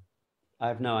interesting one. I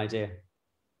have no idea.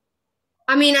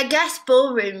 I mean, I guess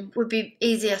ballroom would be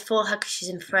easier for her because she's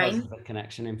in frame. The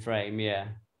connection in frame, yeah.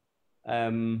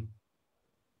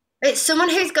 It's someone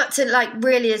who's got to like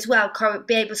really as well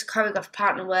be able to choreograph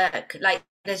partner work. Like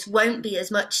there won't be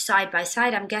as much side by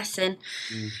side, I'm guessing.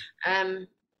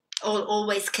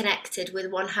 Always connected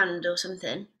with one hand or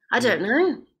something. I don't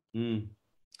know.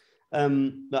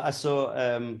 But I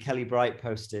saw Kelly Bright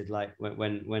posted like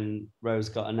when Rose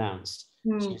got announced.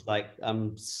 She's like,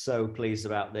 I'm so pleased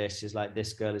about this. She's like,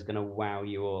 this girl is going to wow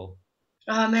you all.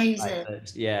 Oh, amazing.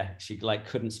 Yeah, she like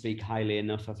couldn't speak highly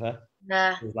enough of her.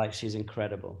 Yeah. She was like, she's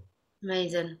incredible.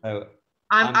 Amazing. So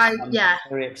I'm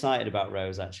very excited about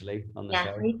Rose actually on the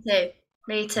show.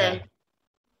 Me too.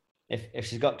 If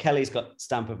she's got Kelly's got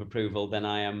stamp of approval, then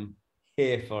I am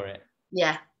here for it.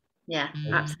 Yeah,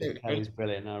 absolutely. Kelly's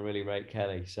brilliant. I really rate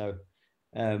Kelly. So,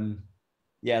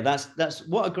 yeah, that's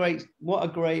what a great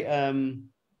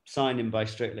signing by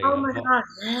Strictly. Oh my God,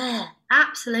 yeah,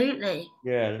 absolutely.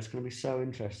 Yeah, it's going to be so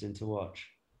interesting to watch.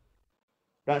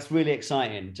 That's really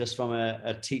exciting, just from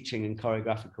a teaching and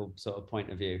choreographical sort of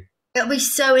point of view. It'll be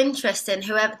so interesting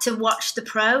to watch the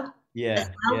pro. Yeah,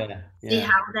 See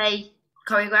how they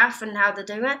choreograph and how they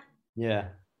do it. Yeah.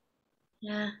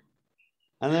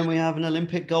 And then we have an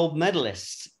Olympic gold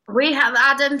medalist. We have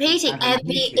Adam Peaty,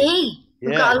 MBE.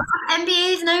 We've got a lot of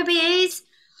MBEs and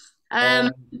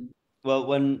OBEs. Well,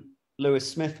 when Lewis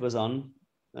Smith was on,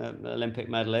 Olympic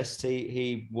medalist,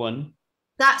 he won.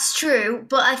 That's true,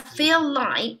 but I feel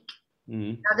like,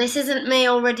 now this isn't me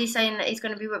already saying that he's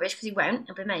going to be rubbish, because he won't,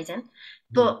 it'll be amazing,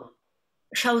 but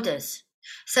shoulders.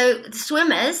 So the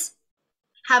swimmers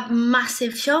have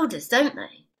massive shoulders, don't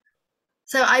they?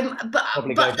 So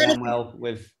probably go down well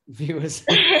with viewers.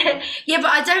 Yeah,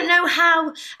 but I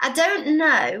don't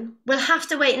know. We'll have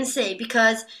to wait and see,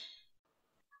 because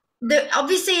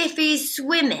obviously if he's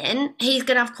swimming, he's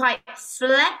going to have quite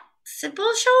flexible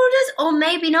shoulders, or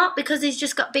maybe not, because he's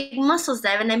just got big muscles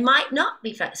there and they might not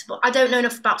be flexible. I don't know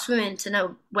enough about swimming to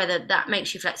know whether that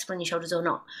makes you flexible in your shoulders or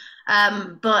not.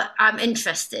 But I'm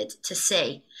interested to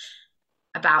see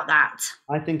about that.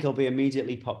 I think he'll be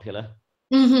immediately popular.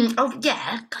 Oh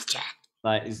yeah, gotcha.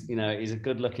 Like, he's a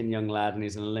good-looking young lad, and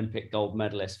he's an Olympic gold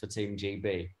medalist for Team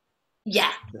GB.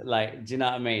 Yeah. Like, do you know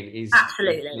what I mean?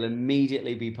 Absolutely. He'll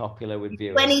immediately be popular with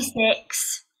viewers.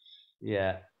 26.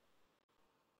 Yeah.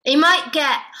 He might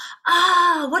get.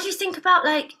 What do you think about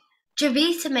like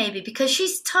Javita maybe, because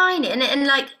she's tiny and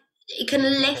like he can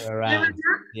lift her around.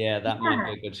 Yeah, that might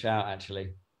be a good shout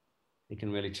actually. He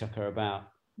can really chuck her about.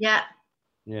 Yeah.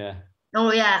 Yeah.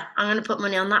 Oh yeah, I'm going to put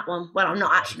money on that one. Well, I'm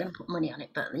not actually going to put money on it,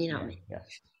 but you know what I mean. Yeah.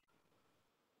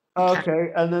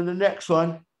 Okay, and then the next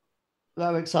one that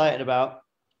I'm excited about,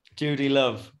 Judi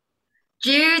Love.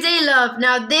 Judi Love.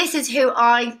 Now, this is who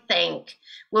I think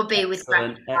will be with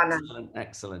Graziano.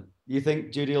 Excellent. You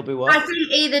think Judi will be what? I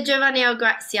think either Giovanni or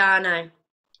Graziano.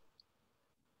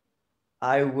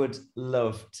 I would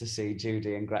love to see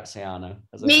Judi and Graziano.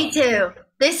 Me too.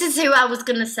 This is who I was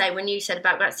going to say when you said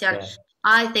about Graziano. Yeah.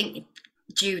 I think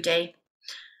Judi.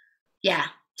 Yeah,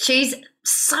 she's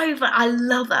so fun. I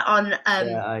love her on.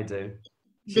 Yeah, I do.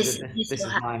 This is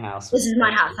my house. This is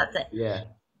my house. That's it. Yeah.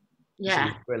 Yeah.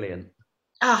 She's brilliant.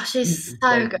 Oh, she's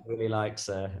so good. Really likes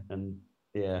her, and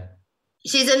yeah.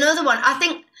 She's another one. I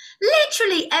think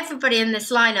Literally everybody in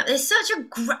this lineup. It's such a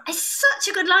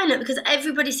good lineup because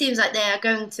everybody seems like they are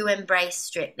going to embrace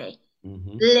Strictly.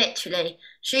 Mm-hmm. Literally,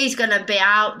 she's gonna be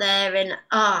out there, and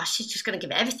she's just gonna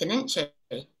give it everything, isn't she?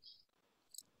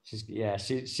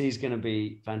 She's gonna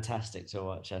be fantastic to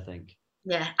watch, I think.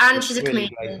 Yeah, and she's a really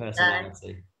comedian. great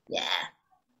personality.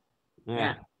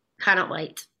 Yeah, cannot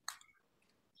wait.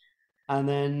 And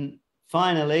then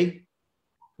finally,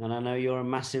 and I know you're a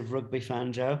massive rugby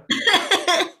fan, Joe.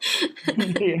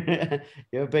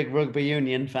 You're a big rugby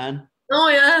union fan. Oh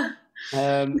yeah.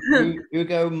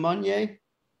 Hugo Monye.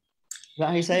 Is that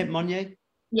how you say it, Monye?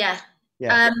 Yeah.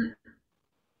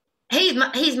 He's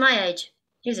my age.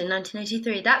 He was in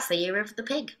 1983. That's the year of the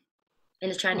pig in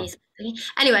the Chinese thing.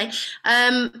 Anyway,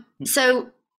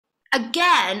 so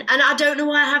again, and I don't know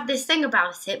why I have this thing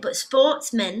about it, but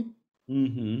sportsmen,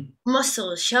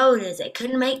 muscles, shoulders, it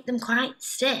can make them quite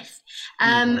stiff.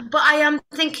 But I am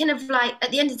thinking of, like,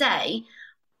 at the end of the day,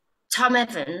 Tom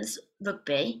Evans,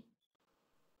 rugby,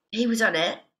 he was on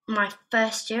it my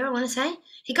first year, I want to say.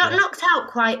 He got knocked out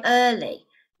quite early.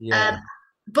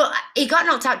 But he got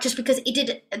knocked out just because he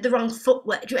did the wrong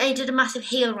footwork. He did a massive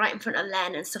heel right in front of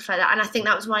Len and stuff like that. And I think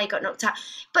that was why he got knocked out.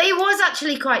 But he was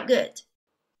actually quite good.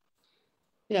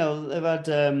 Yeah, well, they've had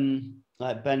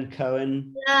like Ben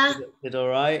Cohen did all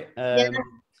right.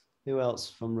 Who else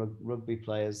from rugby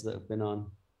players that have been on?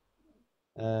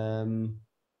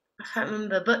 I can't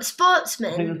remember, but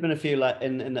sportsmen. I think there's been a few like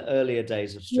in the earlier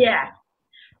days of Strictly. Yeah,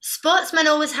 sportsmen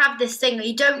always have this thing where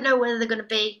you don't know whether they're going to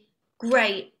be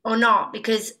great or not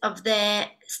because of their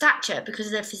stature, because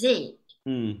of their physique.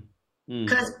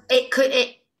 Because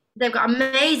they've got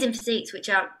amazing physiques, which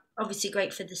are obviously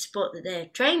great for the sport that they're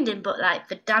trained in, but like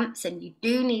for dancing, you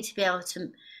do need to be able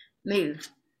to move,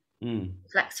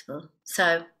 flexible.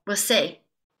 So we'll see.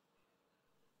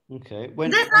 Okay.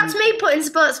 That's me putting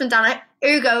sportsmen down. Like,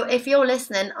 Hugo, if you're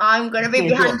listening, I'm going to be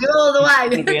behind you all the way. You're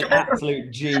going to be an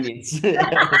absolute genius.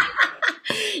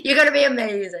 You're going to be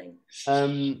amazing.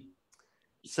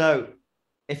 So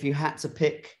if you had to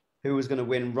pick who was going to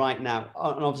win right now,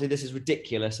 and obviously this is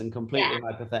ridiculous and completely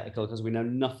hypothetical because we know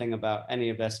nothing about any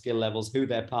of their skill levels, who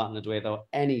they're partnered with or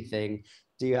anything.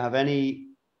 Do you have any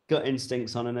gut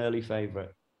instincts on an early favourite?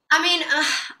 I mean,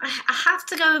 I have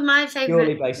to go with my favourite.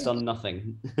 Purely based on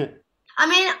nothing. I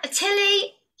mean,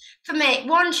 Tilly, for me,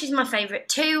 one, she's my favourite.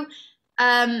 Two,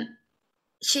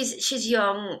 she's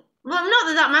young. Well,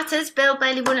 not that matters. Bill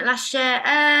Bailey won it last year.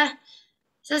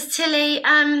 Says Tilly,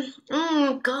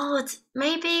 God,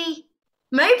 maybe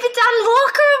Dan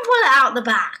Walker will pull it out the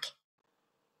back.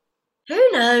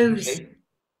 Who knows? Okay.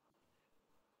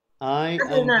 I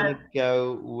am going to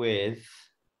go with...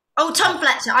 Oh, Tom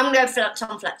Fletcher. I'm going to go for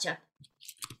Tom Fletcher.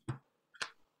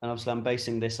 And obviously I'm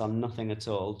basing this on nothing at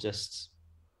all, just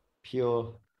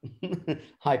pure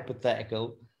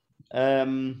hypothetical.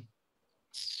 I'm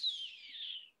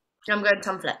going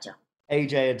Tom Fletcher.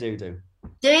 AJ Adudu.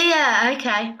 Do you?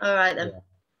 Okay. All right then. Yeah.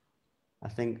 I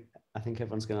think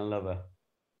everyone's going to love her.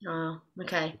 Oh,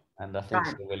 okay. And I think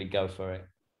she'll really go for it.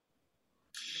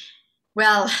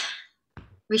 Well,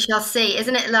 we shall see.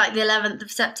 Isn't it like the 11th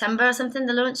of September or something,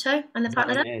 the launch show and the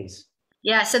partner? It is.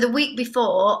 Yeah, so the week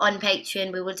before on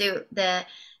Patreon, we will do the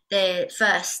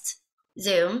first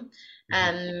Zoom,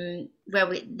 where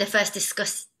the first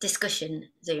discussion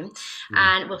Zoom,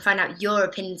 and we'll find out your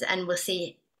opinions, and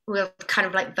we'll kind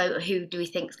of like vote who do we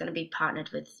think is going to be partnered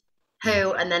with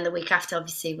who, and then the week after,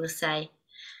 obviously, we'll say,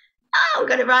 oh, we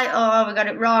got it right or we got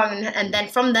it wrong, and then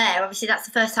from there, obviously, that's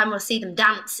the first time we'll see them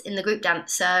dance in the group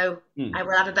dance, so I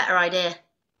will have a better idea.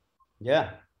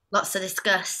 Yeah. Lots to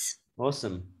discuss.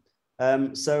 Awesome.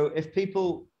 So if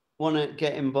people want to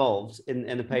get involved in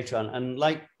the Patreon, and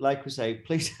like we say,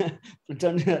 please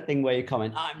don't do that thing where you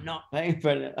comment, I'm not paying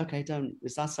for it. Okay,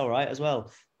 that's all right as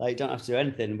well. Like, you don't have to do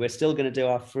anything. We're still going to do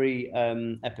our free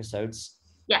episodes.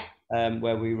 Yeah.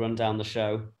 Where we run down the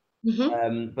show.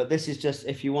 But this is just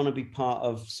if you want to be part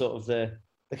of sort of the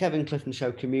Kevin Clifton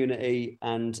Show community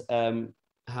and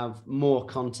have more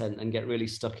content and get really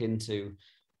stuck into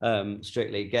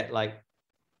Strictly, get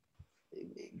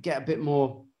a bit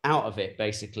more out of it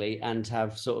basically, and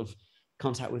have sort of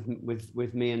contact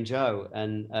with me and Joe.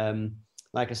 And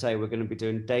like I say, we're going to be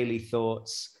doing daily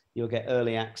thoughts. You'll get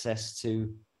early access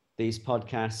to these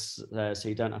podcasts, so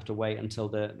you don't have to wait until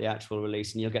the actual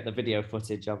release, and you'll get the video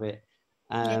footage of it.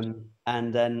 And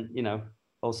then,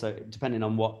 also depending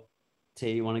on what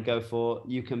tier you want to go for,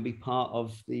 you can be part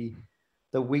of the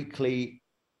weekly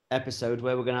episode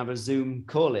where we're going to have a Zoom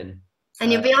call-in. And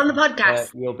you'll be on the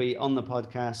podcast. You'll be on the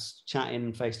podcast,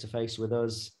 chatting face-to-face with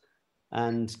us.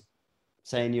 And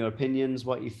saying your opinions,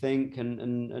 what you think,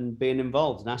 and being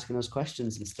involved and asking us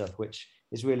questions and stuff, which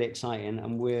is really exciting,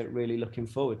 and we're really looking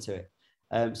forward to it.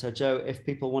 So Joe, if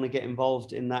people want to get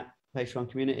involved in that Patreon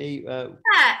community, you how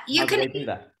do can they do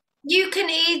that? You can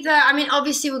either, I mean,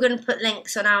 obviously we're going to put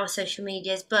links on our social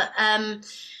medias, but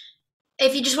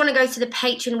if you just want to go to the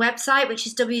Patreon website, which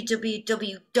is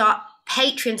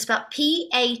www.patreon, spelled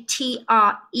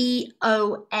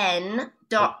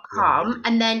patreon.com,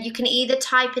 and then you can either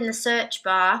type in the search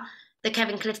bar The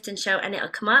Kevin Clifton Show and it'll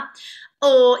come up,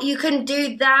 or you can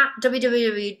do that,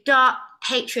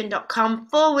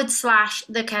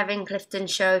 www.patreon.com/The Kevin Clifton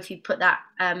Show. If you put that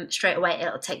straight away,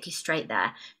 it'll take you straight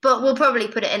there. But we'll probably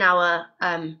put it in our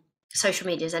social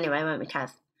medias anyway, won't we,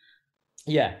 Kev?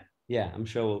 Yeah, I'm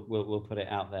sure we'll put it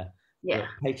out there. Yeah.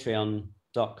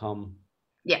 Patreon.com.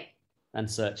 Yeah. And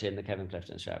search in The Kevin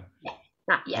Clifton Show. Yeah.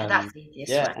 That's the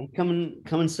easiest way. And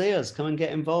come and see us. Come and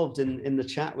get involved in the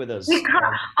chat with us.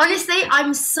 Honestly,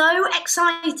 I'm so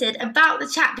excited about the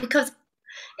chat because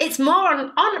it's more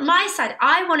on my side.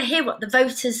 I want to hear what the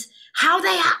voters, how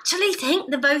they actually think,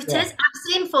 the voters. I've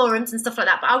seen forums and stuff like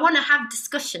that, but I want to have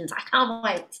discussions. I can't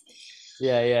wait.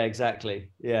 Yeah,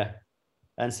 exactly. Yeah.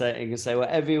 And so you can say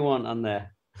whatever you want on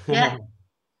there. Yeah.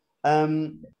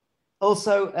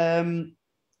 Also, come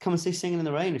and see Singing in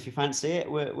the Rain if you fancy it.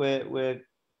 We're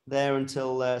there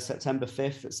until September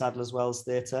 5th at Sadler's Wells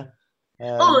Theatre.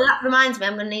 That reminds me,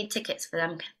 I'm going to need tickets for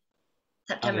them.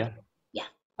 September. Yeah.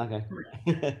 Okay.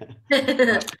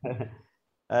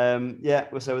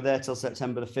 So we're there till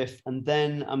September the 5th, and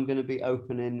then I'm going to be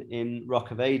opening in Rock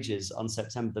of Ages on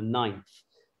September the 9th.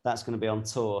 That's going to be on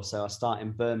tour, so I start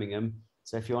in Birmingham.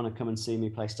 So if you want to come and see me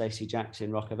play Stacey Jackson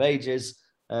in Rock of Ages,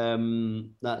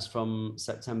 that's from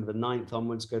September the 9th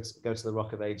onwards. Go to the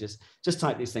Rock of Ages. Just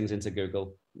type these things into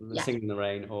Google, Singing in the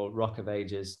Rain or Rock of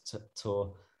Ages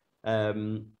tour.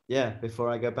 Before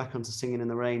I go back onto Singing in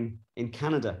the Rain in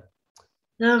Canada.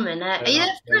 No minute. Are you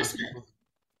there for Christmas?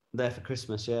 There for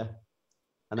Christmas, yeah.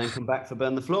 And then come back for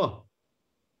Burn the Floor.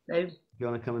 No. If you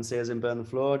want to come and see us in Burn the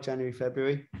Floor, January,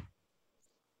 February.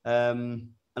 And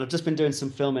I've just been doing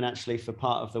some filming actually for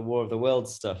part of the War of the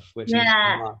Worlds stuff, which is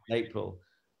March, April.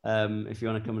 If you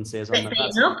want to come and see us on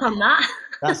that.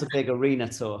 That's a big arena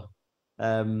tour.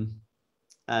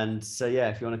 And so,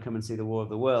 if you want to come and see the War of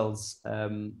the Worlds,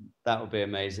 that would be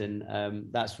amazing.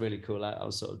 That's really cool. I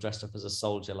was sort of dressed up as a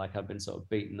soldier, like I'd been sort of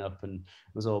beaten up and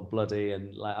was all bloody.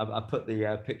 And like I put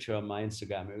the picture on my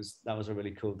Instagram. That was a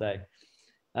really cool day.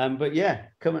 But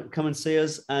come and see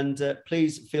us, and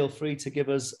please feel free to give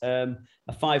us a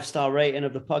 5-star rating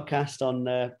of the podcast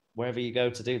on wherever you go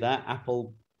to do that,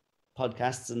 Apple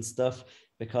Podcasts and stuff,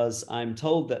 because I'm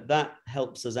told that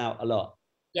helps us out a lot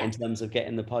in terms of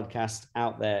getting the podcast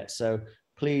out there. So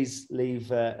please leave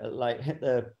hit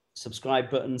the subscribe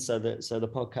button so the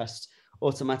podcast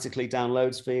automatically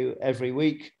downloads for you every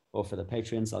week, or for the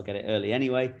Patreons, I'll get it early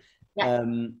anyway.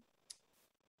 Leave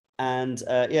us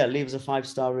a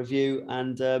 5-star review,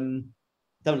 and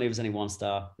don't leave us any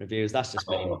 1-star reviews. That's just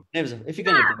me. If you're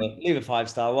going to do it, leave a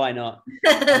 5-star. Why not?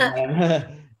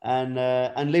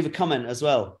 And leave a comment as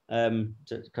well,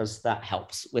 because that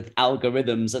helps with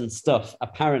algorithms and stuff,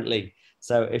 apparently.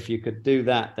 So if you could do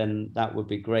that, then that would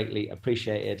be greatly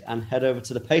appreciated. And head over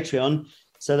to the Patreon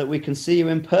so that we can see you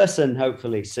in person,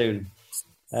 hopefully soon.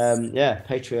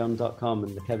 Patreon.com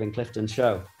and The Kevin Clifton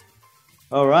Show.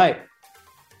 All right.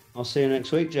 I'll see you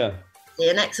next week, Joe. See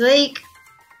you next week.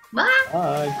 Bye.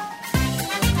 Bye.